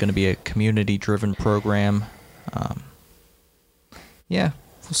 which is going to be a community-driven program. Yeah,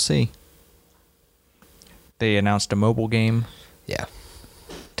 we'll see. They announced a mobile game. Yeah.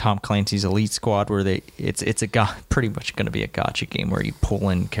 Tom Clancy's Elite Squad, where it's pretty much going to be a gacha game where you pull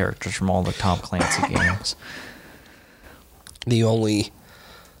in characters from all the Tom Clancy games. The only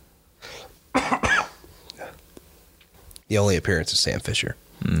appearance of Sam Fisher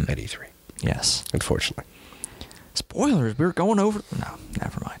at E3. Yes. Unfortunately. Spoilers. We were going over. No,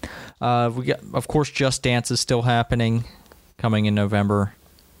 never mind. We got, of course, Just Dance is still happening, coming in November.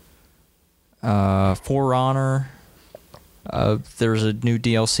 For Honor. There's a new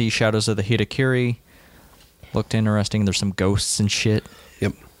DLC, Shadows of the Hitakiri. Looked interesting. There's some ghosts and shit.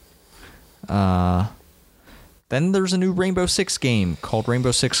 Yep. Then there's a new Rainbow Six game called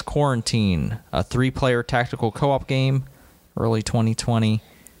Rainbow Six Quarantine, a 3-player tactical co-op game, early 2020.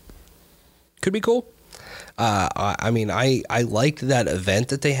 Could be cool. I liked that event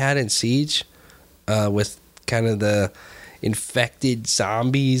that they had in Siege with kind of the infected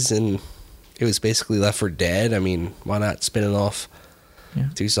zombies, and it was basically Left 4 Dead. I mean, why not spin it off,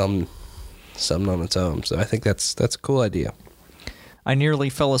 do something on its own? So I think that's a cool idea. I nearly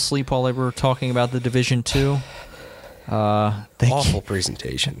fell asleep while they were talking about The Division 2. Awful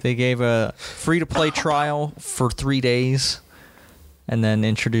presentation. They gave a free-to-play trial for 3 days, and then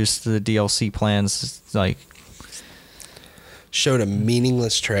introduced the DLC plans. Showed a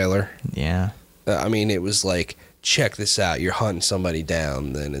meaningless trailer. Yeah. It was like, check this out, you're hunting somebody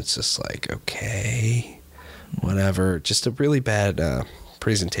down. Then it's just like, okay, whatever. Just a really bad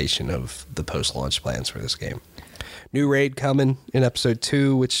presentation of the post-launch plans for this game. New raid coming in episode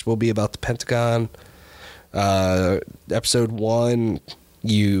 2, which will be about the Pentagon. Episode 1,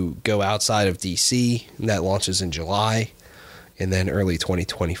 you go outside of DC, and that launches in July, and then early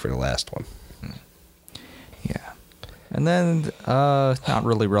 2020 for the last one. Yeah. And then, not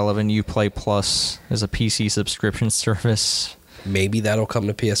really relevant, Uplay Plus is a PC subscription service. Maybe that'll come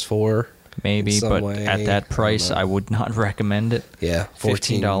to PS4. Maybe, but way. at that price, I would not recommend it. Yeah.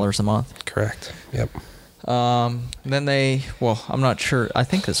 $15 a month. Correct. Yep. Then I'm not sure. I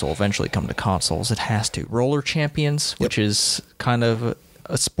think this will eventually come to consoles. It has to. Roller Champions, which is kind of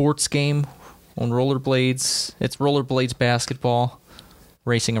a sports game on rollerblades. It's rollerblades basketball,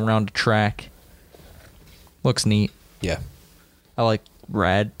 racing around a track. Looks neat. Yeah. I like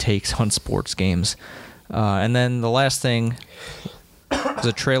rad takes on sports games. And then the last thing is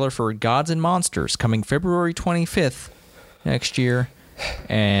a trailer for Gods and Monsters coming February 25th next year,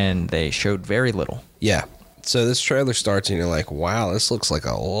 and they showed very little. Yeah. So this trailer starts and you're like, wow, this looks like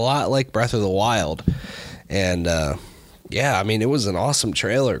a lot like Breath of the Wild. And it was an awesome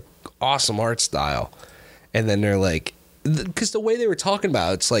trailer, awesome art style. And then they're like, because the way they were talking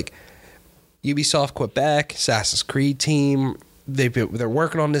about it, it's like Ubisoft Quebec, Assassin's Creed team, they're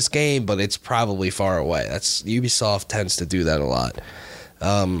working on this game, but it's probably far away. Ubisoft tends to do that a lot.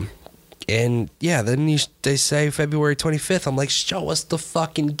 And And yeah, then they say February 25th. I'm like, show us the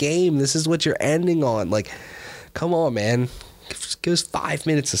fucking game. This is what you're ending on. Like, come on, man. Give us 5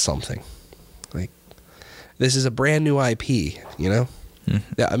 minutes of something. Like, this is a brand new IP, you know?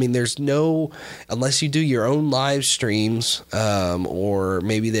 Yeah, I mean, there's no, unless you do your own live streams, or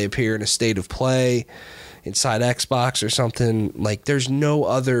maybe they appear in a state of play inside Xbox or something, like there's no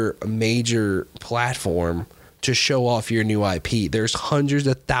other major platform to show off your new IP. There's hundreds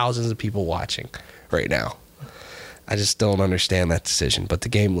of thousands of people watching right now. I just don't understand that decision, but the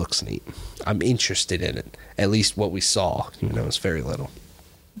game looks neat. I'm interested in it. At least what we saw, even though it's very little.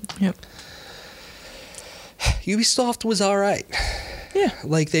 Yep. Ubisoft was all right. Yeah.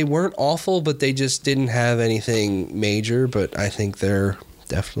 Like, they weren't awful, but they just didn't have anything major, but I think they're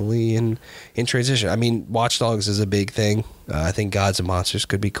definitely in transition. I mean, Watch Dogs is a big thing. I think Gods and Monsters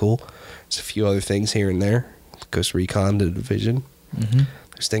could be cool. There's a few other things here and there. Ghost Recon, The Division.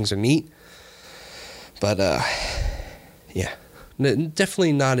 Those things are neat. But, yeah.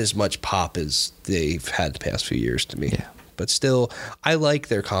 Definitely not as much pop as they've had the past few years to me. Yeah. But still, I like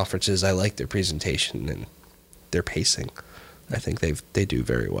their conferences. I like their presentation and their pacing. I think they do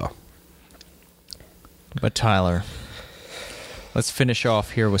very well. But Tyler, let's finish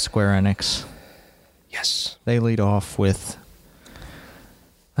off here with Square Enix. Yes. They lead off with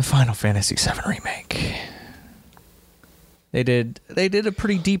the Final Fantasy VII Remake. They did a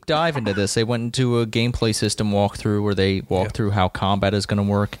pretty deep dive into this. They went into a gameplay system walkthrough where they walked through how combat is going to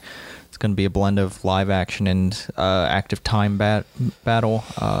work. It's going to be a blend of live action and active time battle.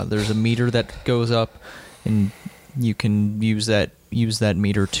 There's a meter that goes up, and you can use that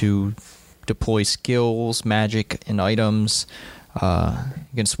meter to deploy skills, magic, and items. You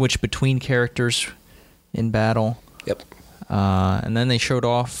can switch between characters in battle. Yep. And then they showed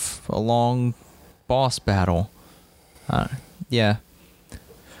off a long boss battle. Yeah.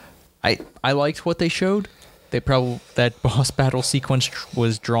 I liked what they showed. That boss battle sequence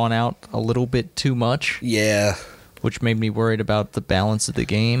was drawn out a little bit too much. Yeah. Which made me worried about the balance of the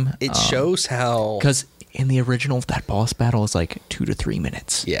game. It shows how... Because in the original, that boss battle is like 2 to 3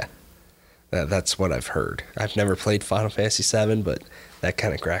 minutes. Yeah. That's what I've heard. I've never played Final Fantasy VII, but that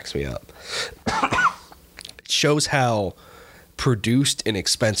kind of cracks me up. It shows how produced and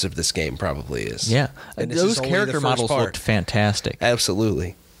expensive this game probably is. Yeah. And those character models looked fantastic.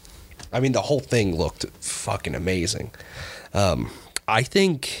 Absolutely. I mean, the whole thing looked fucking amazing. I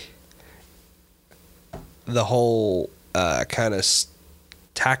think the whole kind of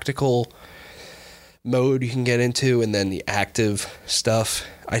tactical mode you can get into and then the active stuff,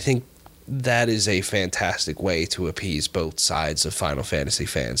 I think that is a fantastic way to appease both sides of Final Fantasy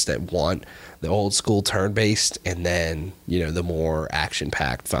fans that want the old school turn-based and then, the more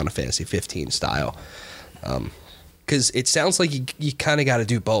action-packed Final Fantasy 15 style. Because it sounds like you kind of got to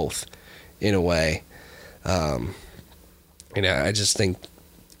do both in a way. I just think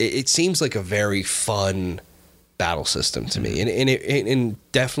it seems like a very fun battle system to me,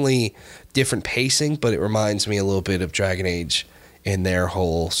 and definitely different pacing, but it reminds me a little bit of Dragon Age in their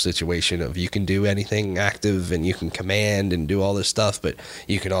whole situation of you can do anything active and you can command and do all this stuff, but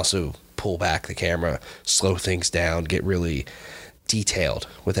you can also pull back the camera, slow things down, get really detailed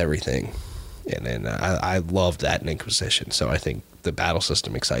with everything. And then I loved that in Inquisition, so I think the battle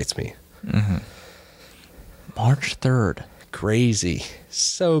system excites me. March 3rd. Crazy.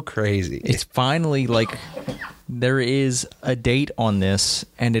 So crazy. It's finally like there is a date on this,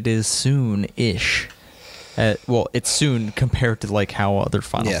 and it is soon-ish. Well, it's soon compared to like how other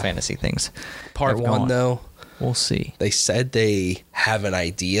Final Fantasy things. Part 1, though, we'll see. They said they have an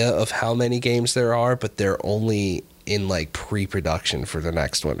idea of how many games there are, but they're only in like pre-production for the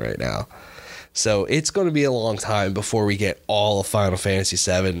next one right now. So it's going to be a long time before we get all of Final Fantasy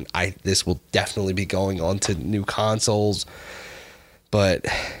VII. This will definitely be going on to new consoles. But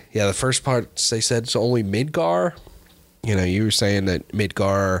yeah, the first part, they said it's only Midgar. You were saying that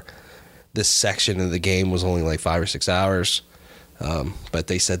Midgar, this section of the game was only like 5 or 6 hours. But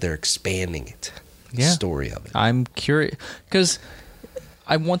they said they're expanding it. The story of it. I'm curious because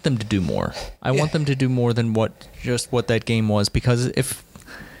I want them to do more. I want them to do more than what that game was, because if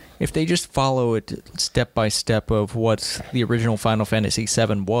they just follow it step by step of what the original Final Fantasy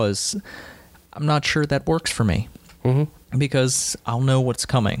VII was, I'm not sure that works for me. Because I'll know what's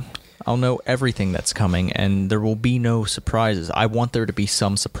coming. I'll know everything that's coming, and there will be no surprises. I want there to be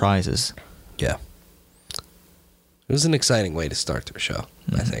some surprises. Yeah. It was an exciting way to start their show,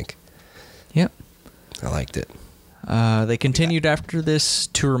 I think. Yep. I liked it. They continued after this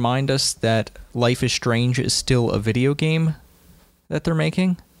to remind us that Life is Strange is still a video game that they're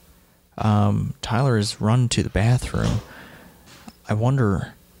making. Tyler has run to the bathroom. I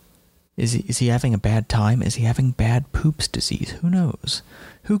wonder, Is he having a bad time? Is he having bad poops disease? Who knows?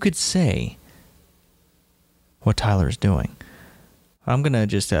 Who could say what Tyler's doing? I'm going to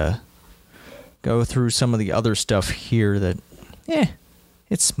just go through some of the other stuff here that,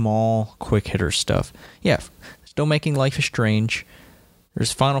 it's small, quick hitter stuff. Yeah, still making Life is Strange.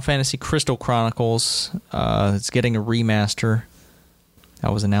 There's Final Fantasy Crystal Chronicles. It's getting a remaster.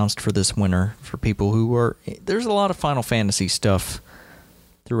 That was announced for this winter for people who are... There's a lot of Final Fantasy stuff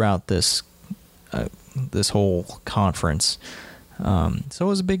throughout this whole conference. So it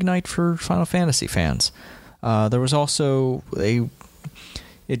was a big night for Final Fantasy fans. There was also...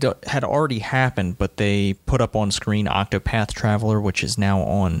 It had already happened, but they put up on screen Octopath Traveler, which is now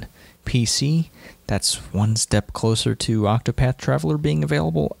on PC. That's one step closer to Octopath Traveler being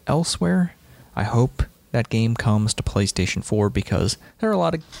available elsewhere. I hope that game comes to PlayStation 4 because there are a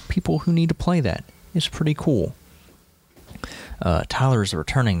lot of people who need to play that. It's pretty cool. Tyler's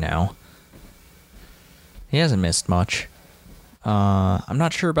returning now. He hasn't missed much. I'm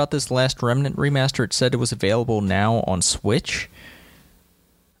not sure about this Last Remnant remaster. It said it was available now on Switch.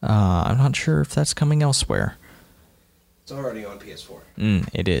 I'm not sure if that's coming elsewhere. It's already on PS4.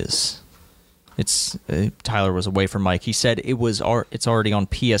 It is. It's Tyler was away from Mike. He said it's already on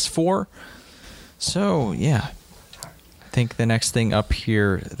PS4. So, yeah. I think the next thing up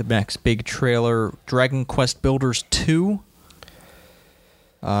here, the next big trailer, Dragon Quest Builders 2.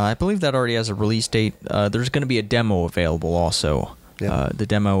 I believe that already has a release date. There's going to be a demo available also. Yep. The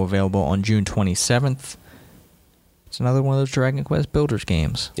demo available on June 27th. It's another one of those Dragon Quest Builders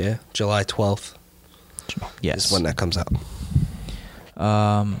games. Yeah, July 12th. Yes. Is when that comes out.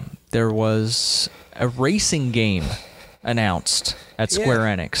 There was a racing game announced at Square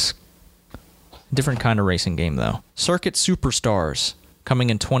Enix. Different kind of racing game, though. Circuit Superstars, coming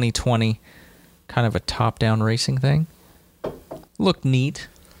in 2020. Kind of a top-down racing thing. Looked neat.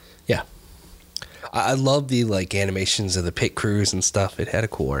 Yeah. I love the animations of the pit crews and stuff. It had a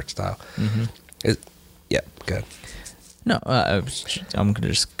cool art style. Mm-hmm. Good. No, I'm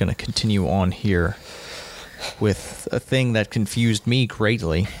just going to continue on here with a thing that confused me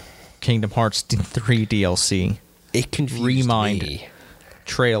greatly. Kingdom Hearts 3 DLC. It confused me.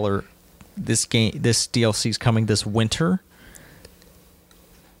 Trailer. This DLC is coming this winter.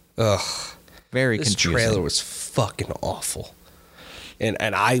 Ugh. Very confusing. This trailer was fucking awful. And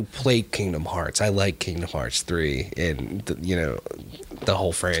I played Kingdom Hearts. I like Kingdom Hearts 3 and the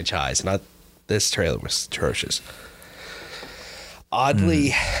whole franchise. And this trailer was atrocious.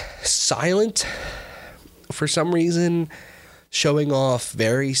 Oddly silent for some reason, showing off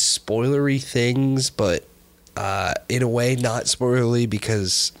very spoilery things, but in a way not spoilery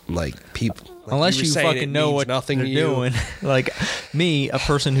because people unless you fucking know what they're doing. Like me, a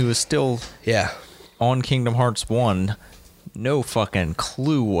person who is still on Kingdom Hearts 1, no fucking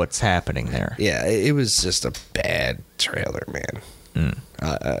clue what's happening there. Yeah, it was just a bad trailer, man.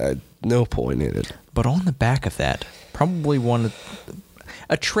 No point in it. But on the back of that, probably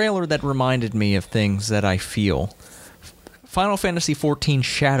a trailer that reminded me of things that I feel. Final Fantasy XIV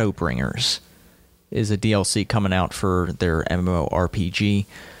Shadowbringers is a DLC coming out for their MMORPG.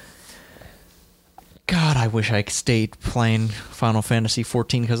 God, I wish I stayed playing Final Fantasy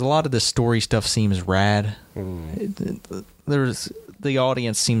XIV because a lot of the story stuff seems rad. The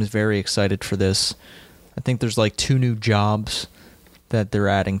audience seems very excited for this. I think there's 2 new jobs that they're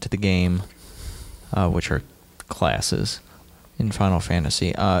adding to the game, which are classes in Final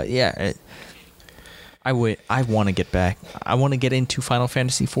Fantasy. I want to get back. I want to get into Final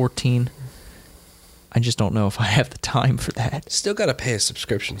Fantasy XIV. I just don't know if I have the time for that. Still got to pay a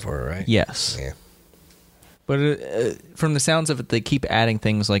subscription for it, right? Yes. Yeah. But from the sounds of it, they keep adding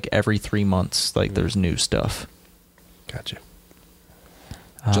things every 3 months. There's new stuff. Gotcha.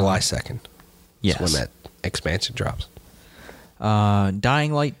 July 2nd. Yes. When that expansion drops.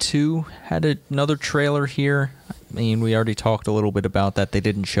 Dying Light 2 had another trailer here. I mean, we already talked a little bit about that. They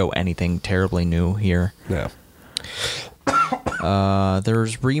didn't show anything terribly new here. No.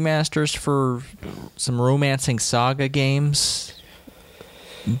 There's remasters for some Romancing Saga games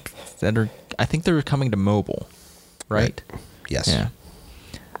that are, I think they're coming to mobile, right? Yes. Yeah.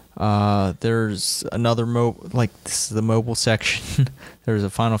 There's another this is the mobile section. There's a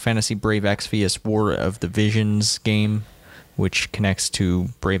Final Fantasy Brave Exvius War of the Visions game, which connects to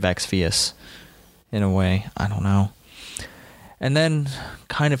Brave Exvius in a way. I don't know. And then,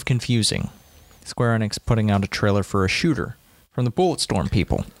 kind of confusing, Square Enix putting out a trailer for a shooter from the Bulletstorm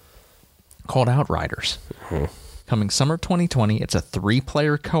people called Outriders. Mm-hmm. Coming summer 2020. It's a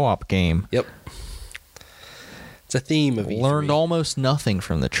 3-player co-op game. Yep. It's a theme of E3. Learned almost nothing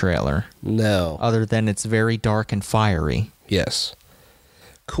from the trailer. No. Other than it's very dark and fiery. Yes.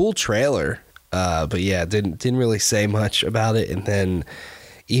 cool trailer. But yeah, didn't really say much about it. And then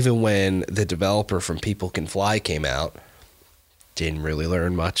even when the developer from People Can Fly came out, didn't really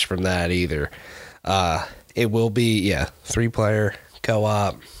learn much from that either. It will be 3-player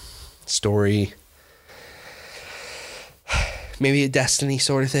co-op story, maybe a Destiny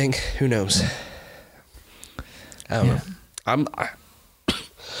sort of thing. Who knows? I don't know.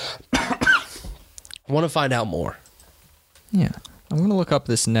 I want to find out more. Yeah. I'm going to look up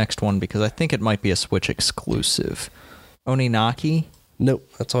this next one because I think it might be a Switch exclusive. Oninaki? Nope,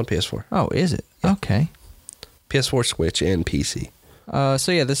 that's on PS4. Oh, is it? Yeah. Okay. PS4, Switch, and PC.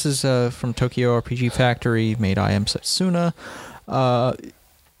 So yeah, this is from Tokyo RPG Factory, made I Am Setsuna.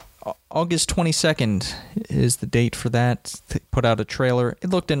 August 22nd is the date for that. They put out a trailer. It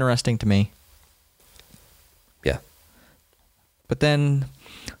looked interesting to me. Yeah. But then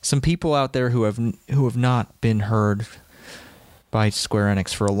some people out there who have not been heard by Square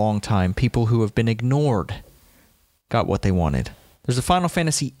Enix for a long time, people who have been ignored, got what they wanted. There's a Final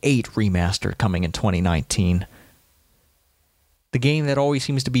Fantasy VIII remaster coming in 2019. The game that always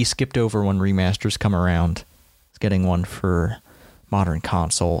seems to be skipped over when remasters come around is getting one for modern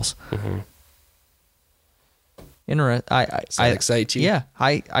consoles. Mm-hmm. Does that excite you? Yeah,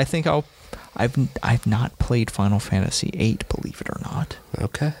 I think I've not played Final Fantasy VIII, believe it or not.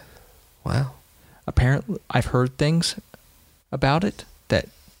 Okay. Wow. Apparently, I've heard things about it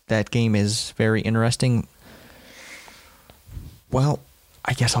that game is very interesting. Well,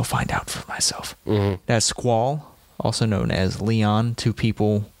 I guess I'll find out for myself. Mm-hmm. That's Squall, also known as Leon, two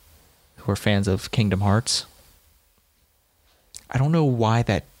people who are fans of Kingdom Hearts. I don't know why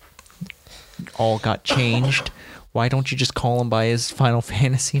that all got changed. Why don't you just call him by his Final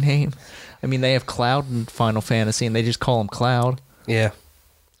Fantasy name? I mean, they have Cloud in Final Fantasy, and they just call him Cloud. Yeah.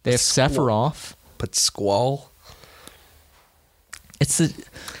 They have Sephiroth. But Squall? That's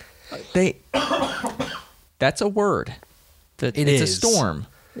a word. It's a storm.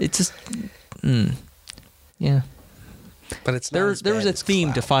 It's yeah. But it's there was a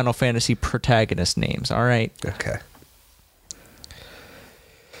theme to Final Fantasy protagonist names. All right. Okay.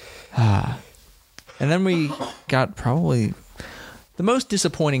 And then we got probably the most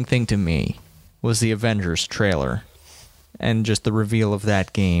disappointing thing to me was the Avengers trailer and just the reveal of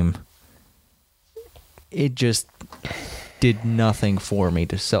that game. It just did nothing for me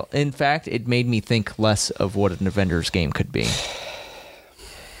to sell. In fact, it made me think less of what an Avengers game could be.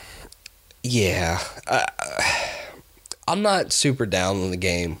 Yeah. I'm not super down on the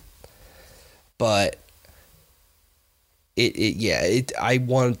game, but I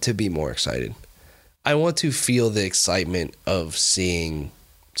want to be more excited. I want to feel the excitement of seeing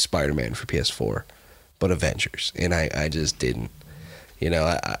Spider-Man for PS4, but Avengers, and I just didn't. You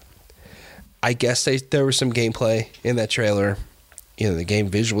know, I guess there was some gameplay in that trailer. You know, the game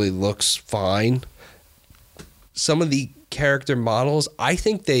visually looks fine. Some of the character models, I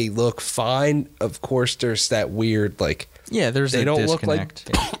think they look fine. Of course, there's that weird there's they a don't disconnect.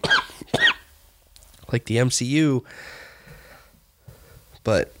 look like the MCU,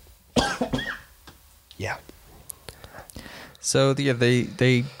 but yeah. So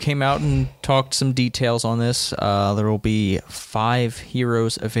they came out and talked some details on this. There will be 5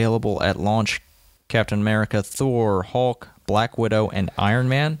 heroes available at launch: Captain America, Thor, Hulk, Black Widow, and Iron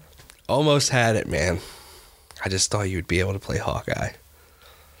Man. Almost had it, man. I just thought you'd be able to play Hawkeye.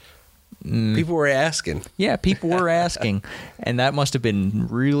 People were asking. Yeah, people were asking, and that must have been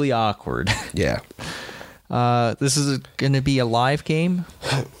really awkward. Yeah. This is going to be a live game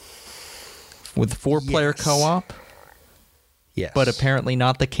with 4-player co-op. Yes. But apparently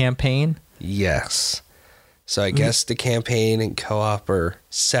not the campaign. Yes. So I guess the campaign and co-op are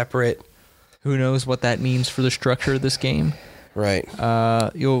separate. Who knows what that means for the structure of this game? Right.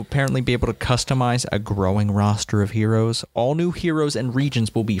 You'll apparently be able to customize a growing roster of heroes. All new heroes and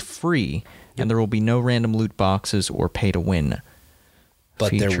regions will be free, and there will be no random loot boxes or pay-to-win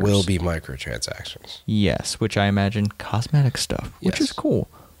But features. there will be microtransactions. Yes, which I imagine cosmetic stuff, which is cool.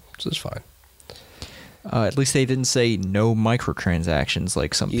 Which is fine. At least they didn't say no microtransactions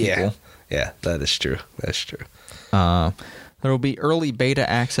like some people. Yeah, that is true. That's true. There will be early beta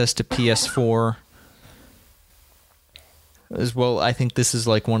access to PS4 as well. I think this is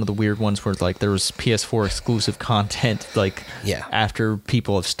like one of the weird ones where there was PS4 exclusive content after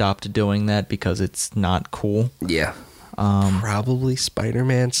people have stopped doing that because it's not cool. Yeah. Probably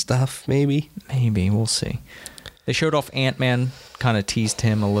Spider-Man stuff, maybe. Maybe, we'll see. They showed off Ant-Man, kind of teased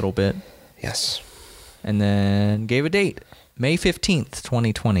him a little bit. Yes. And then gave a date, May 15th,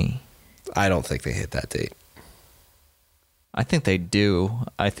 2020. I don't think they hit that date. I think they do.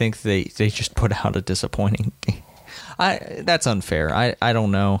 I think they just put out a disappointing game. That's unfair. I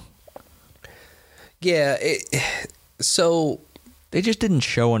don't know. Yeah. So they just didn't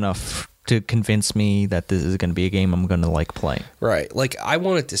show enough to convince me that this is going to be a game I'm going to like playing. Right. Like, I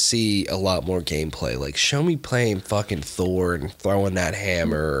wanted to see a lot more gameplay. Like, show me playing fucking Thor and throwing that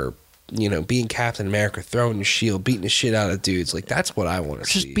hammer, or, you know, being Captain America, throwing your shield, beating the shit out of dudes. Like, that's what I want to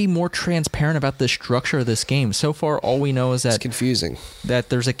see. Just be more transparent about the structure of this game. So far, all we know is that it's confusing. That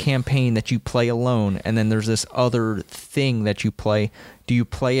there's a campaign that you play alone, and then there's this other thing that you play. Do you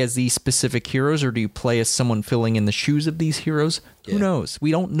play as these specific heroes, or do you play as someone filling in the shoes of these heroes? Yeah. Who knows?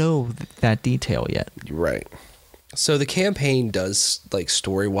 We don't know that detail yet. Right. So the campaign does, like,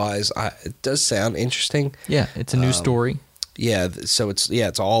 story-wise, it does sound interesting. Yeah, it's a new story. Yeah, so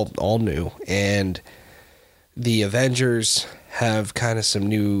it's all new, and the Avengers have kind of some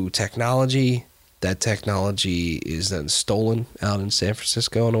new technology. That technology is then stolen out in San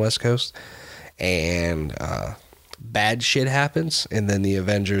Francisco on the West Coast, and bad shit happens, and then the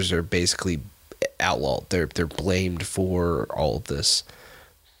Avengers are basically outlawed. They're blamed for all of this,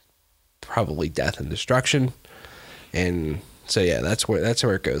 probably death and destruction, and so yeah, that's where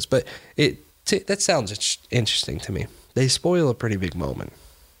it goes. But that sounds interesting to me. They spoil a pretty big moment.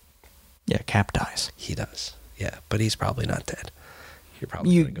 Yeah, Cap dies. He does. Yeah, but he's probably not dead. You're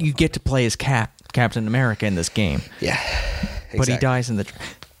probably you get to play as Captain America in this game. Yeah, exactly. But he dies in the.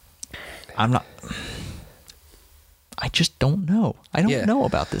 I'm not. I just don't know. I don't know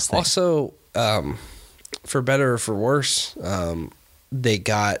about this thing. Also, for better or for worse, they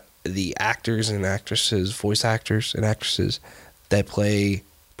got the actors and actresses, voice actors and actresses that play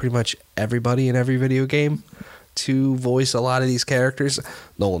pretty much everybody in every video game to voice a lot of these characters.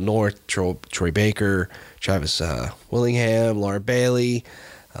 Nolan North, Troy Baker, Travis Willingham, Laura Bailey.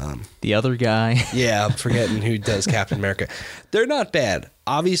 The other guy. Yeah, I'm forgetting who does Captain America. They're not bad.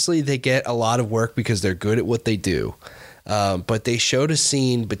 Obviously, they get a lot of work because they're good at what they do. But they showed a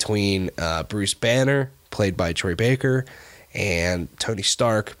scene between Bruce Banner, played by Troy Baker, and Tony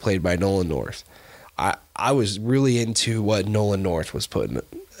Stark, played by Nolan North. I was really into what Nolan North was putting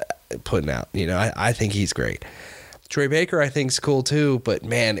out. You know, I think he's great. Troy Baker, I think, is cool too, but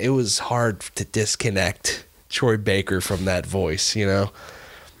man, it was hard to disconnect Troy Baker from that voice, you know?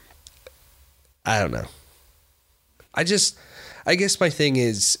 I don't know. I guess my thing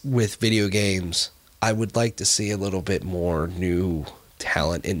is, with video games, I would like to see a little bit more new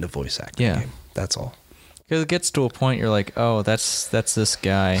talent in the voice acting game. That's all. Because it gets to a point you're like, oh, that's this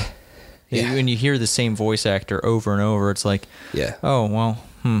guy. Yeah. When you hear the same voice actor over and over, it's like, yeah. Oh, well,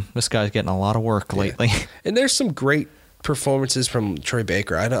 this guy's getting a lot of work lately. And there's some great performances from Troy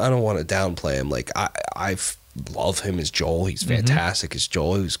Baker. I don't want to downplay him. Like, I love him as Joel. He's fantastic as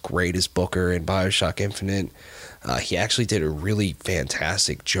Joel. He was great as Booker in BioShock Infinite. He actually did a really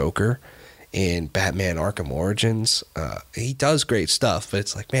fantastic Joker in Batman Arkham Origins. He does great stuff, but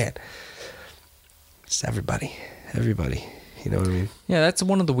it's like, man, it's everybody. You know what I mean? Yeah, that's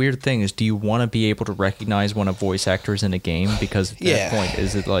one of the weird things. Do you want to be able to recognize when a voice actor is in a game? Because at that point,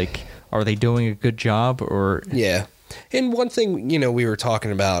 is it like, are they doing a good job, or? Yeah. And one thing, you know, we were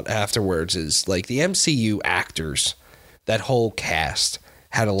talking about afterwards is, like, the MCU actors, that whole cast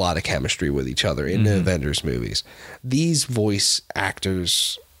had a lot of chemistry with each other in the Avengers movies. These voice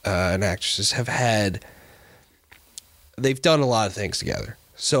actors and actresses they've done a lot of things together.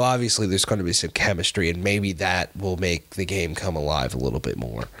 So obviously there's going to be some chemistry, and maybe that will make the game come alive a little bit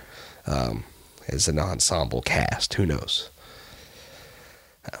more as an ensemble cast. Who knows?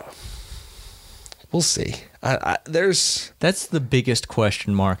 We'll see. That's the biggest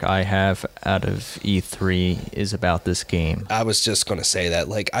question mark I have out of E3 is about this game. I was just going to say that.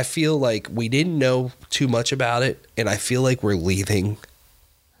 Like, I feel like we didn't know too much about it, and I feel like we're leaving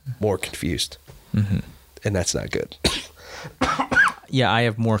more confused. And that's not good. Yeah, I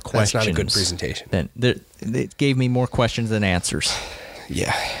have more questions. That's not a good presentation. It gave me more questions than answers.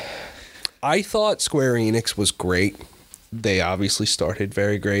 Yeah. I thought Square Enix was great. They obviously started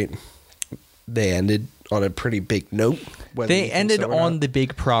very great. They ended on a pretty big note. They ended on the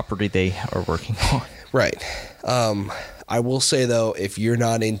big property they are working on. Right. I will say, though, if you're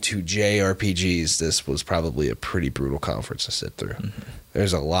not into JRPGs, this was probably a pretty brutal conference to sit through.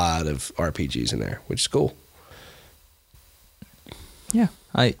 There's a lot of RPGs in there, which is cool. Yeah.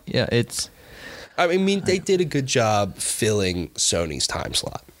 I mean, they did a good job filling Sony's time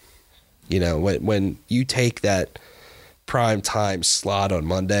slot. You know, when you take that prime time slot on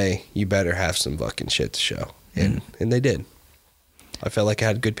Monday, you better have some fucking shit to show. And they did. I felt like I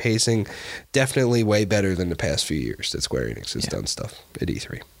had good pacing. Definitely way better than the past few years that Square Enix has done stuff at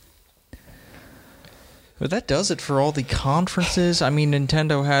E3. But that does it for all the conferences. I mean,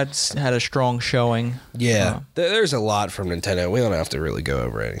 Nintendo had a strong showing. Yeah, there's a lot from Nintendo. We don't have to really go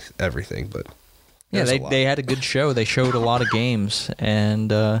over everything, but yeah, they had a good show. They showed a lot of games,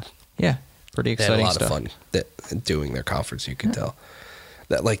 and yeah, pretty exciting stuff. They had a lot of fun doing their conference. You could tell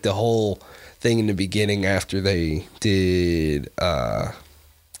that, like, the whole thing in the beginning after they did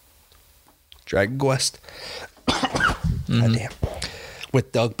Dragon Quest. God damn.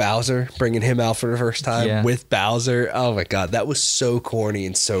 With Doug Bowser, bringing him out for the first time with Bowser. Oh my God, that was so corny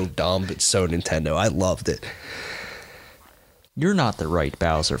and so dumb, but so Nintendo. I loved it. You're not the right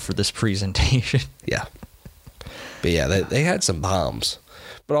Bowser for this presentation. Yeah. But yeah, they had some bombs.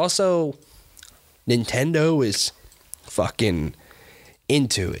 But also, Nintendo is fucking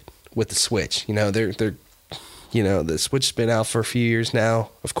into it with the Switch. You know, they're the Switch has been out for a few years now.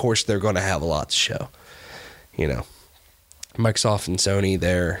 Of course, they're going to have a lot to show. You know, Microsoft and Sony,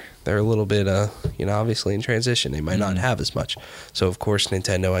 they're a little bit, obviously in transition. They might not have as much. So, of course,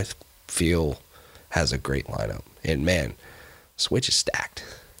 Nintendo, I feel, has a great lineup. And, man, Switch is stacked.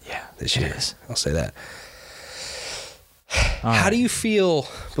 Yeah, this year. I'll say that. How do you feel,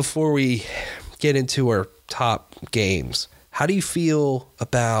 before we get into our top games, how do you feel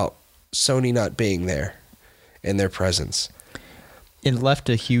about Sony not being there and their presence? It left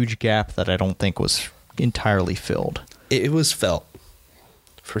a huge gap that I don't think was entirely filled. It was felt,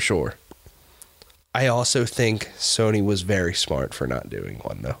 for sure. I also think Sony was very smart for not doing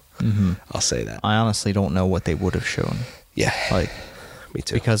one, though. Mm-hmm. I'll say that. I honestly don't know what they would have shown. Yeah, me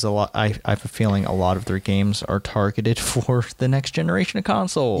too. Because I have a feeling a lot of their games are targeted for the next generation of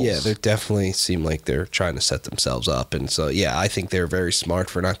consoles. Yeah, they definitely seem like they're trying to set themselves up. And so, yeah, I think they're very smart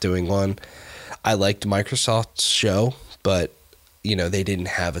for not doing one. I liked Microsoft's show, but, they didn't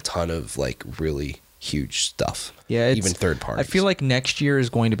have a ton of, like, really huge stuff. Yeah, even third parties. I feel like next year is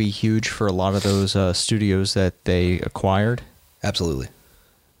going to be huge for a lot of those studios that they acquired. Absolutely.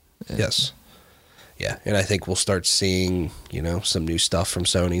 Yes. Yeah, and I think we'll start seeing, some new stuff from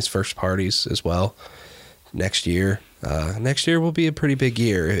Sony's first parties as well next year. Next year will be a pretty big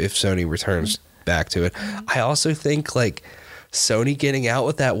year if Sony returns back to it. I also think, like, Sony getting out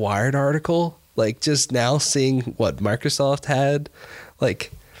with that Wired article, like, just now seeing what Microsoft had,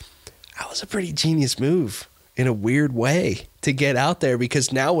 like, that was a pretty genius move in a weird way to get out there,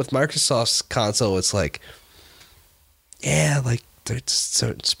 because now with Microsoft's console, it's like, yeah, like,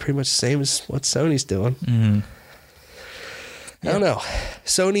 it's pretty much the same as what Sony's doing. Mm-hmm. I don't know.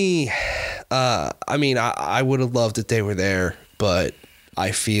 Sony, I would have loved that they were there, but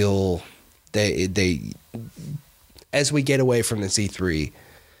I feel they as we get away from the C3,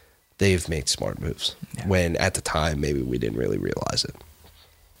 they've made smart moves when at the time maybe we didn't really realize it.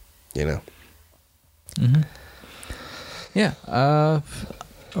 Mm-hmm. Yeah.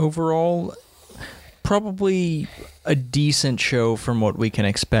 Overall, probably a decent show from what we can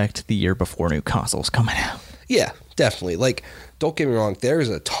expect the year before new consoles coming out. Yeah, definitely. Like, don't get me wrong, there's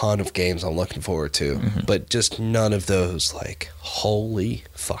a ton of games I'm looking forward to, but just none of those, like, holy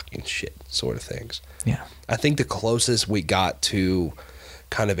fucking shit sort of things. Yeah. I think the closest we got to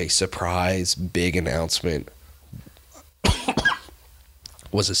kind of a surprise big announcement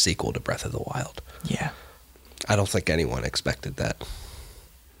was a sequel to Breath of the Wild. Yeah. I don't think anyone expected that.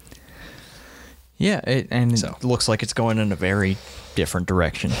 Yeah, it looks like it's going in a very different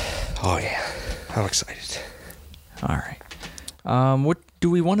direction. Oh, yeah. I'm excited. All right. What do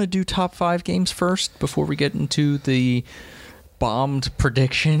we want to do? Top 5 games first before we get into the bombed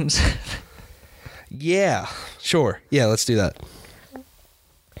predictions? Yeah, sure. Yeah, let's do that.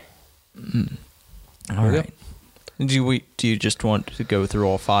 All right. Do you just want to go through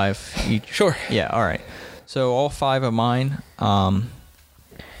all 5 each? Sure. Yeah. All right. So all 5 of mine: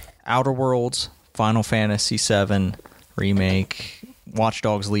 Outer Worlds, Final Fantasy VII Remake, Watch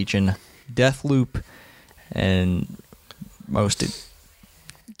Dogs Legion, Deathloop, and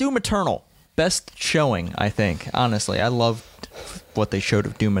Doom Eternal. Best showing, I think. Honestly, I loved what they showed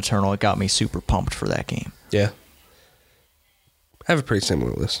of Doom Eternal. It got me super pumped for that game. Yeah. I have a pretty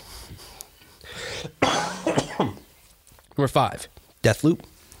similar list. Number 5, Deathloop.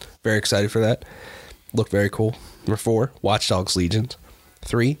 Very excited for that. Looked very cool. Number 4, Watch Dogs Legion.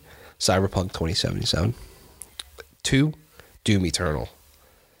 3, Cyberpunk 2077. 2, Doom Eternal.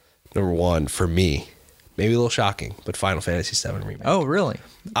 Number 1, for me, maybe a little shocking, but Final Fantasy VII Remake. Oh, really?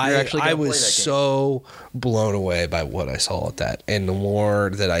 I was so blown away by what I saw at that. And the more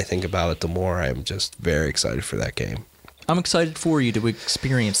that I think about it, the more I'm just very excited for that game. I'm excited for you to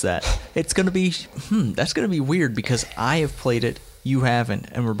experience that. It's going to be, that's going to be weird because I have played it, you haven't,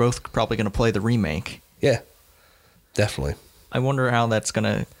 and we're both probably going to play the remake. Yeah, definitely. I wonder how that's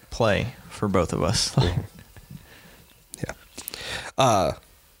gonna play for both of us. Yeah.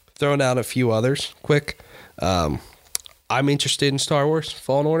 Throwing out a few others quick. I'm interested in Star Wars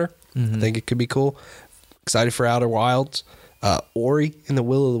Fallen Order. I think it could be cool. Excited for Outer Wilds. Ori and the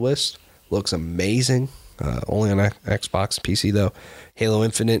Will of the Wisp looks amazing. Only on Xbox, PC though. Halo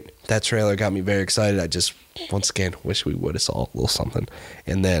Infinite, that trailer got me very excited. I just, once again, wish we would have saw a little something.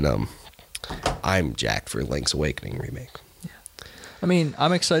 And then I'm jacked for Link's Awakening remake. I mean,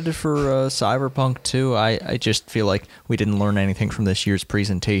 I'm excited for Cyberpunk too. I just feel like we didn't learn anything from this year's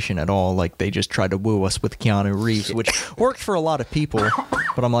presentation at all. Like, they just tried to woo us with Keanu Reeves, which worked for a lot of people.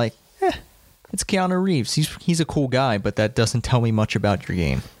 But I'm like, it's Keanu Reeves. He's a cool guy, but that doesn't tell me much about your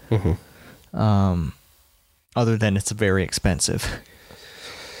game. Other than it's very expensive.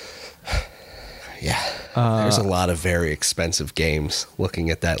 Yeah. There's a lot of very expensive games.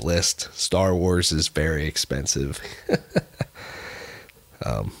 Looking at that list, Star Wars is very expensive.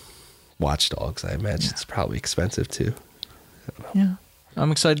 Watch Dogs, I imagine it's probably expensive too. Yeah.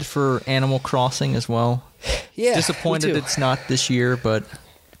 I'm excited for Animal Crossing as well. Yeah. Disappointed it's not this year, but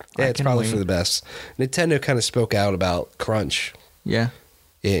yeah, it's probably for the best. Nintendo kind of spoke out about crunch. Yeah.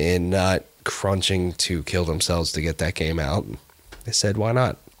 And not crunching to kill themselves to get that game out. They said, why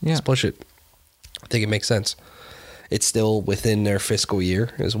not? Yeah. Let's push it. I think it makes sense. It's still within their fiscal year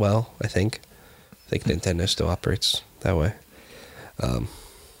as well, I think. I think Nintendo still operates that way.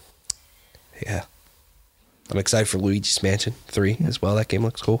 Yeah. I'm excited for Luigi's Mansion 3 as well. That game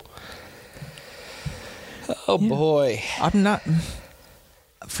looks cool. Oh, boy. I'm not...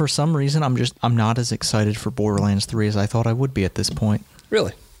 For some reason, I'm not as excited for Borderlands 3 as I thought I would be at this point.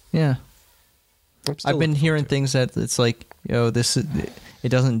 Really? Yeah. I've been hearing things that it's like, it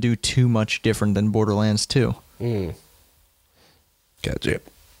doesn't do too much different than Borderlands 2. Gotcha.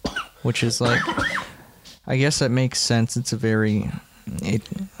 Which is like, I guess that makes sense. It's a very,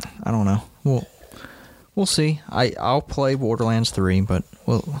 I don't know. We'll see. I'll play Borderlands 3, but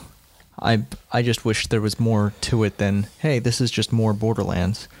I just wish there was more to it than, hey, this is just more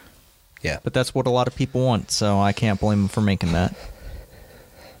Borderlands. Yeah. But that's what a lot of people want, so I can't blame them for making that.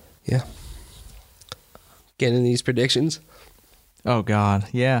 Yeah. Getting these predictions? Oh, God.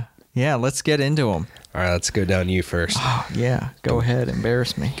 Yeah. Yeah, let's get into them. All right, let's go down you first. Oh, yeah. Go ahead.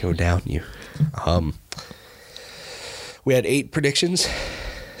 Embarrass me. Go down you. We had 8 predictions,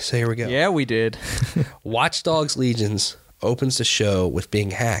 so here we go. Yeah, we did. Watch Dogs Legions opens the show with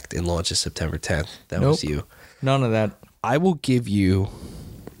being hacked and launches September 10th. That was you. None of that. I will give you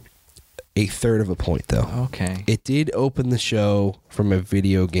a third of a point, though. Okay. It did open the show from a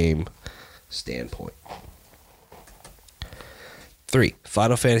video game standpoint. 3,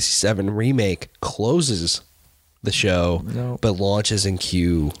 Final Fantasy VII Remake closes the show, but launches in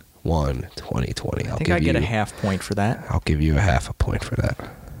Q1 2020. I think I get a half point for that. I'll give you a half a point for that.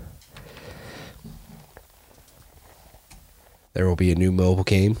 There will be a new mobile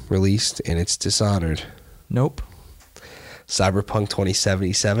game released, and it's Dishonored. Nope. Cyberpunk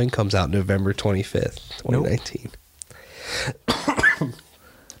 2077 comes out November 25th, 2019. Nope.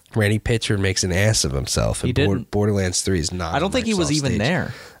 Randy Pitchford makes an ass of himself, and Borderlands 3 is not. I don't think he was even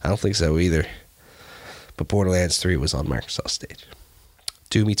there. I don't think so either. But Borderlands 3 was on Microsoft stage.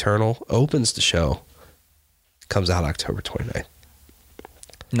 Doom Eternal opens the show. Comes out October 29th.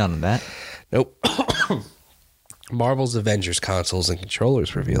 None of that. Nope. Marvel's Avengers consoles and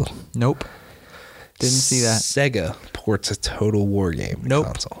controllers revealed. Nope. Didn't see that. Sega ports a Total War game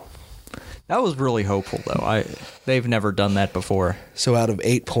console. That was really hopeful, though. They've never done that before. So out of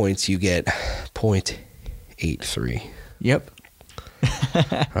 8 points, you get 0.83. Yep.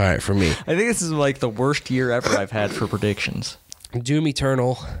 All right, for me. I think this is like the worst year ever I've had for predictions. Doom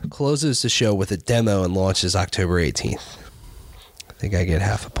Eternal closes the show with a demo and launches October 18th. I think I get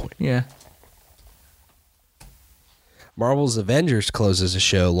half a point. Yeah. Marvel's Avengers closes the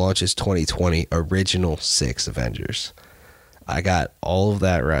show, launches 2020, original 6 Avengers. I got all of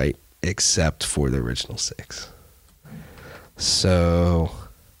that right, except for the original 6. So,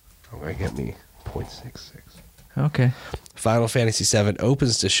 I'm going to get me 0.66. Okay. Final Fantasy VII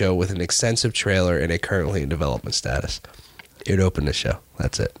opens the show with an extensive trailer and a currently in development status. It opened the show.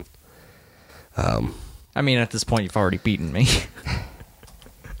 That's it. I mean, at this point, you've already beaten me.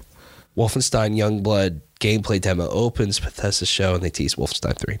 Wolfenstein Youngblood gameplay demo opens Bethesda's show, and they tease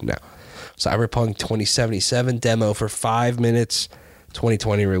Wolfenstein 3 now. Cyberpunk 2077 demo for 5 minutes,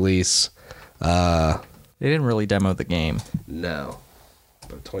 2020 release. They didn't really demo the game. No.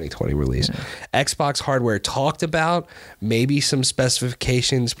 But 2020 release. Yeah. Xbox hardware talked about, maybe some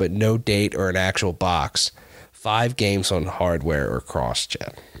specifications, but no date or an actual box. 5 games on hardware or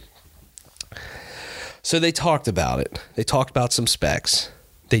cross-gen. So they talked about it. They talked about some specs.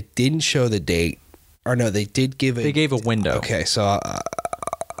 They didn't show the date. Or no, they did give They gave a window. Okay, so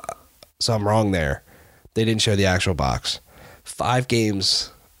I'm wrong there. They didn't show the actual box. 5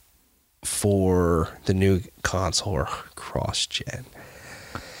 games for the new console or cross-gen.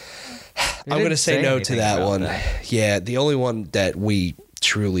 I'm going to say no to that one. Yeah, the only one that we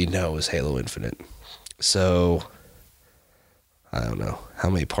truly know is Halo Infinite. So, I don't know. How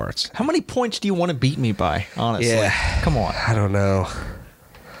many parts? How many points do you want to beat me by, honestly? Yeah. Come on. I don't know.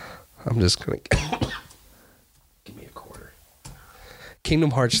 I'm just going to... Give me a quarter.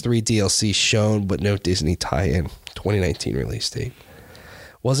 Kingdom Hearts 3 DLC shown, but no Disney tie-in. 2019 release date.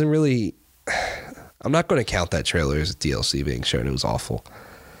 Wasn't really... I'm not going to count that trailer as a DLC being shown. It was awful.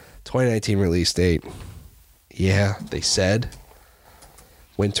 2019 release date. Yeah, they said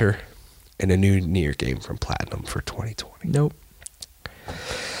winter and a new Nier game from Platinum for 2020. Nope.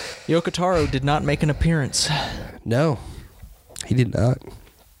 Yoko Taro did not make an appearance. No, he did not.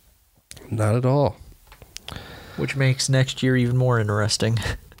 Not at all. Which makes next year even more interesting.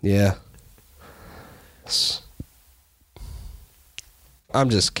 Yeah. I'm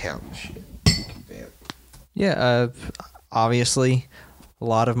just counting shit. Yeah, obviously, a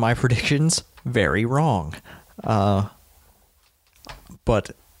lot of my predictions, very wrong.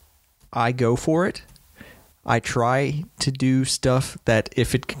 But I go for it. I try to do stuff that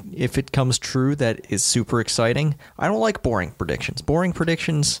if it comes true that is super exciting. I don't like boring predictions. Boring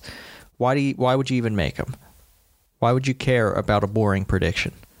predictions, why would you even make them? Why would you care about a boring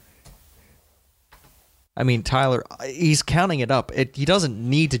prediction? I mean, Tyler, he's counting it up. He doesn't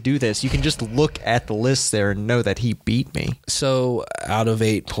need to do this. You can just look at the list there and know that he beat me. So, out of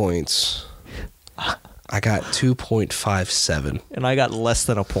 8 points, I got 2.57. And I got less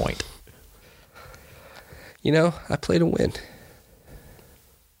than a point. You know, I played to win.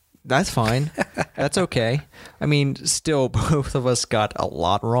 That's fine. That's okay. I mean, still, both of us got a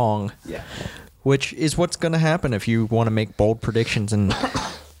lot wrong. Yeah. Which is what's going to happen if you want to make bold predictions and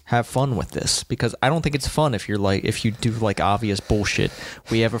have fun with this. Because I don't think it's fun if you do like obvious bullshit.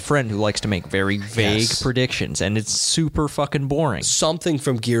 We have a friend who likes to make very vague predictions, and it's super fucking boring. Something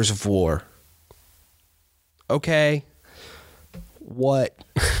from Gears of War. Okay. What?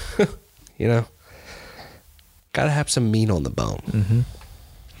 You know? Gotta have some meat on the bone. Mm-hmm.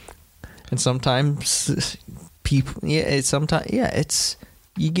 And sometimes people, it's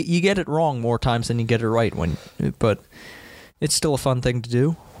you get it wrong more times than you get it right but it's still a fun thing to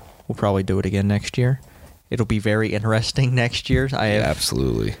do. We'll probably do it again next year. It'll be very interesting next year.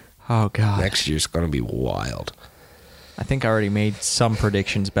 Absolutely. Oh god. Next year's gonna be wild. I think I already made some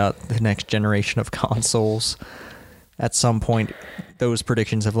predictions about the next generation of consoles. At some point, those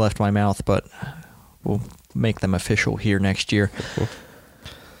predictions have left my mouth, but we'll make them official here next year.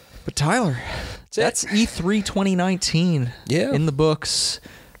 But Tyler, that's E3 2019 in the books.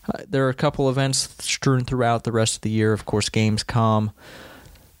 There are a couple events strewn throughout the rest of the year. Of course, Gamescom,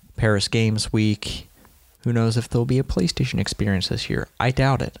 Paris Games Week. Who knows if there'll be a PlayStation experience this year? I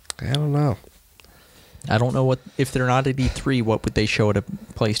doubt it. I don't know. I don't know if they're not at E3, what would they show at a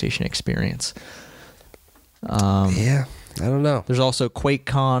PlayStation experience? Yeah, I don't know. There's also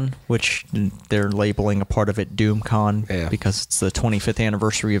QuakeCon, which they're labeling a part of it DoomCon because it's the 25th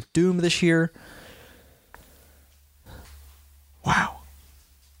anniversary of Doom this year. Wow.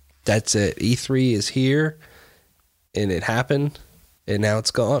 That's it. E3 is here, and it happened, and now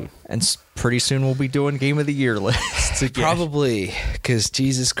it's gone. And pretty soon we'll be doing Game of the Year lists again. Probably, because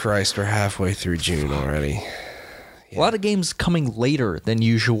Jesus Christ, we're halfway through June already. Yeah. A lot of games coming later than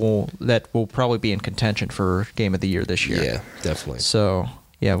usual that will probably be in contention for Game of the Year this year. Yeah, definitely. So,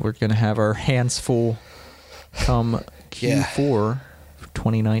 yeah, we're going to have our hands full come Q4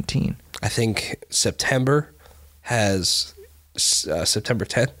 2019. I think September has September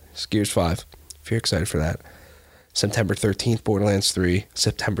 10th, Gears 5, if you're excited for that. September 13th, Borderlands 3.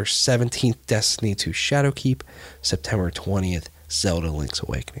 September 17th, Destiny 2 Shadowkeep. September 20th, Zelda Link's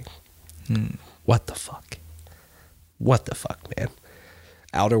Awakening. What the fuck? What the fuck, man?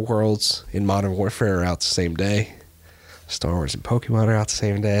 Outer Worlds and Modern Warfare are out the same day. Star Wars and Pokemon are out the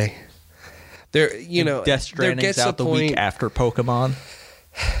same day. Death Stranding's out the week after Pokemon.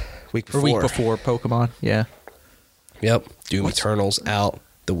 Week before. Or week before Pokemon, yeah. Yep. Doom Eternal's out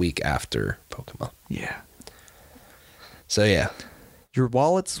the week after Pokemon. Yeah. So, yeah. Your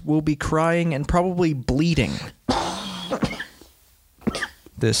wallets will be crying and probably bleeding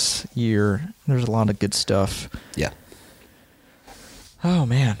this year. There's a lot of good stuff. Yeah. Oh,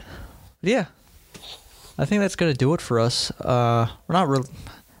 man. Yeah. I think that's going to do it for us. We're not really...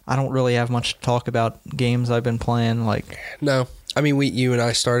 I don't really have much to talk about games I've been playing. No. I mean, you and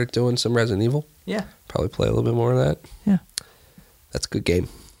I started doing some Resident Evil. Yeah. Probably play a little bit more of that. Yeah. That's a good game.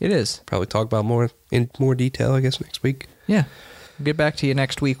 It is. Probably talk about in more detail, I guess, next week. Yeah. We'll get back to you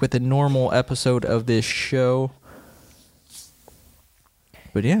next week with a normal episode of this show.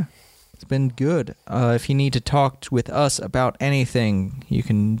 But yeah, it's been good. If you need to talk with us about anything, you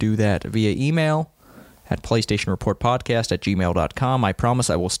can do that via email at PlayStationReportPodcast@gmail.com. I promise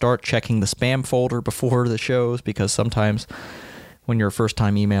I will start checking the spam folder before the shows, because sometimes when you're a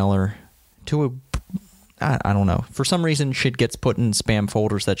first-time emailer I don't know. For some reason, shit gets put in spam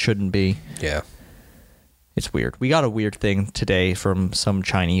folders that shouldn't be. Yeah. It's weird. We got a weird thing today from some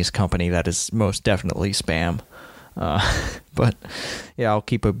Chinese company that is most definitely spam. But yeah, I'll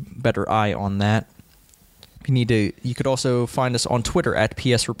keep a better eye on that. You could also find us on Twitter at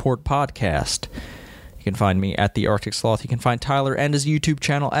PS Report Podcast. You can find me at the Arctic Sloth. You can find Tyler and his YouTube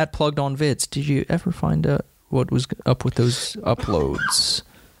channel at Plugged On Vids. Did you ever find out what was up with those uploads?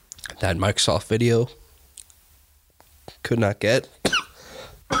 That Microsoft video could not get.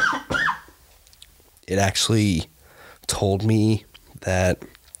 It actually told me that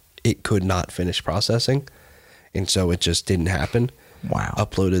it could not finish processing, and so it just didn't happen. Wow.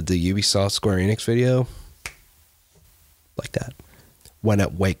 Uploaded the Ubisoft Square Enix video like that. Went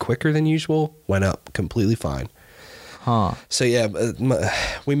up way quicker than usual. Went up completely fine. Huh. So yeah,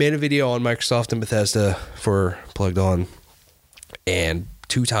 we made a video on Microsoft and Bethesda for Plugged On, and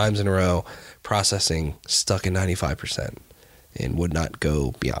 2 times in a row, processing stuck at 95% and would not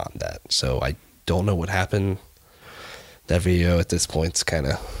go beyond that. So I don't know what happened. That video at this point is kind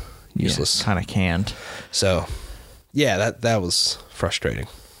of useless. Yeah, kind of canned. So yeah, that was frustrating.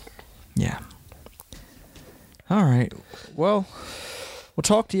 Yeah. All right. Well, we'll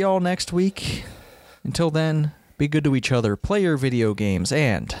talk to y'all next week. Until then, be good to each other, play your video games,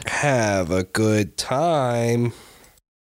 and have a good time.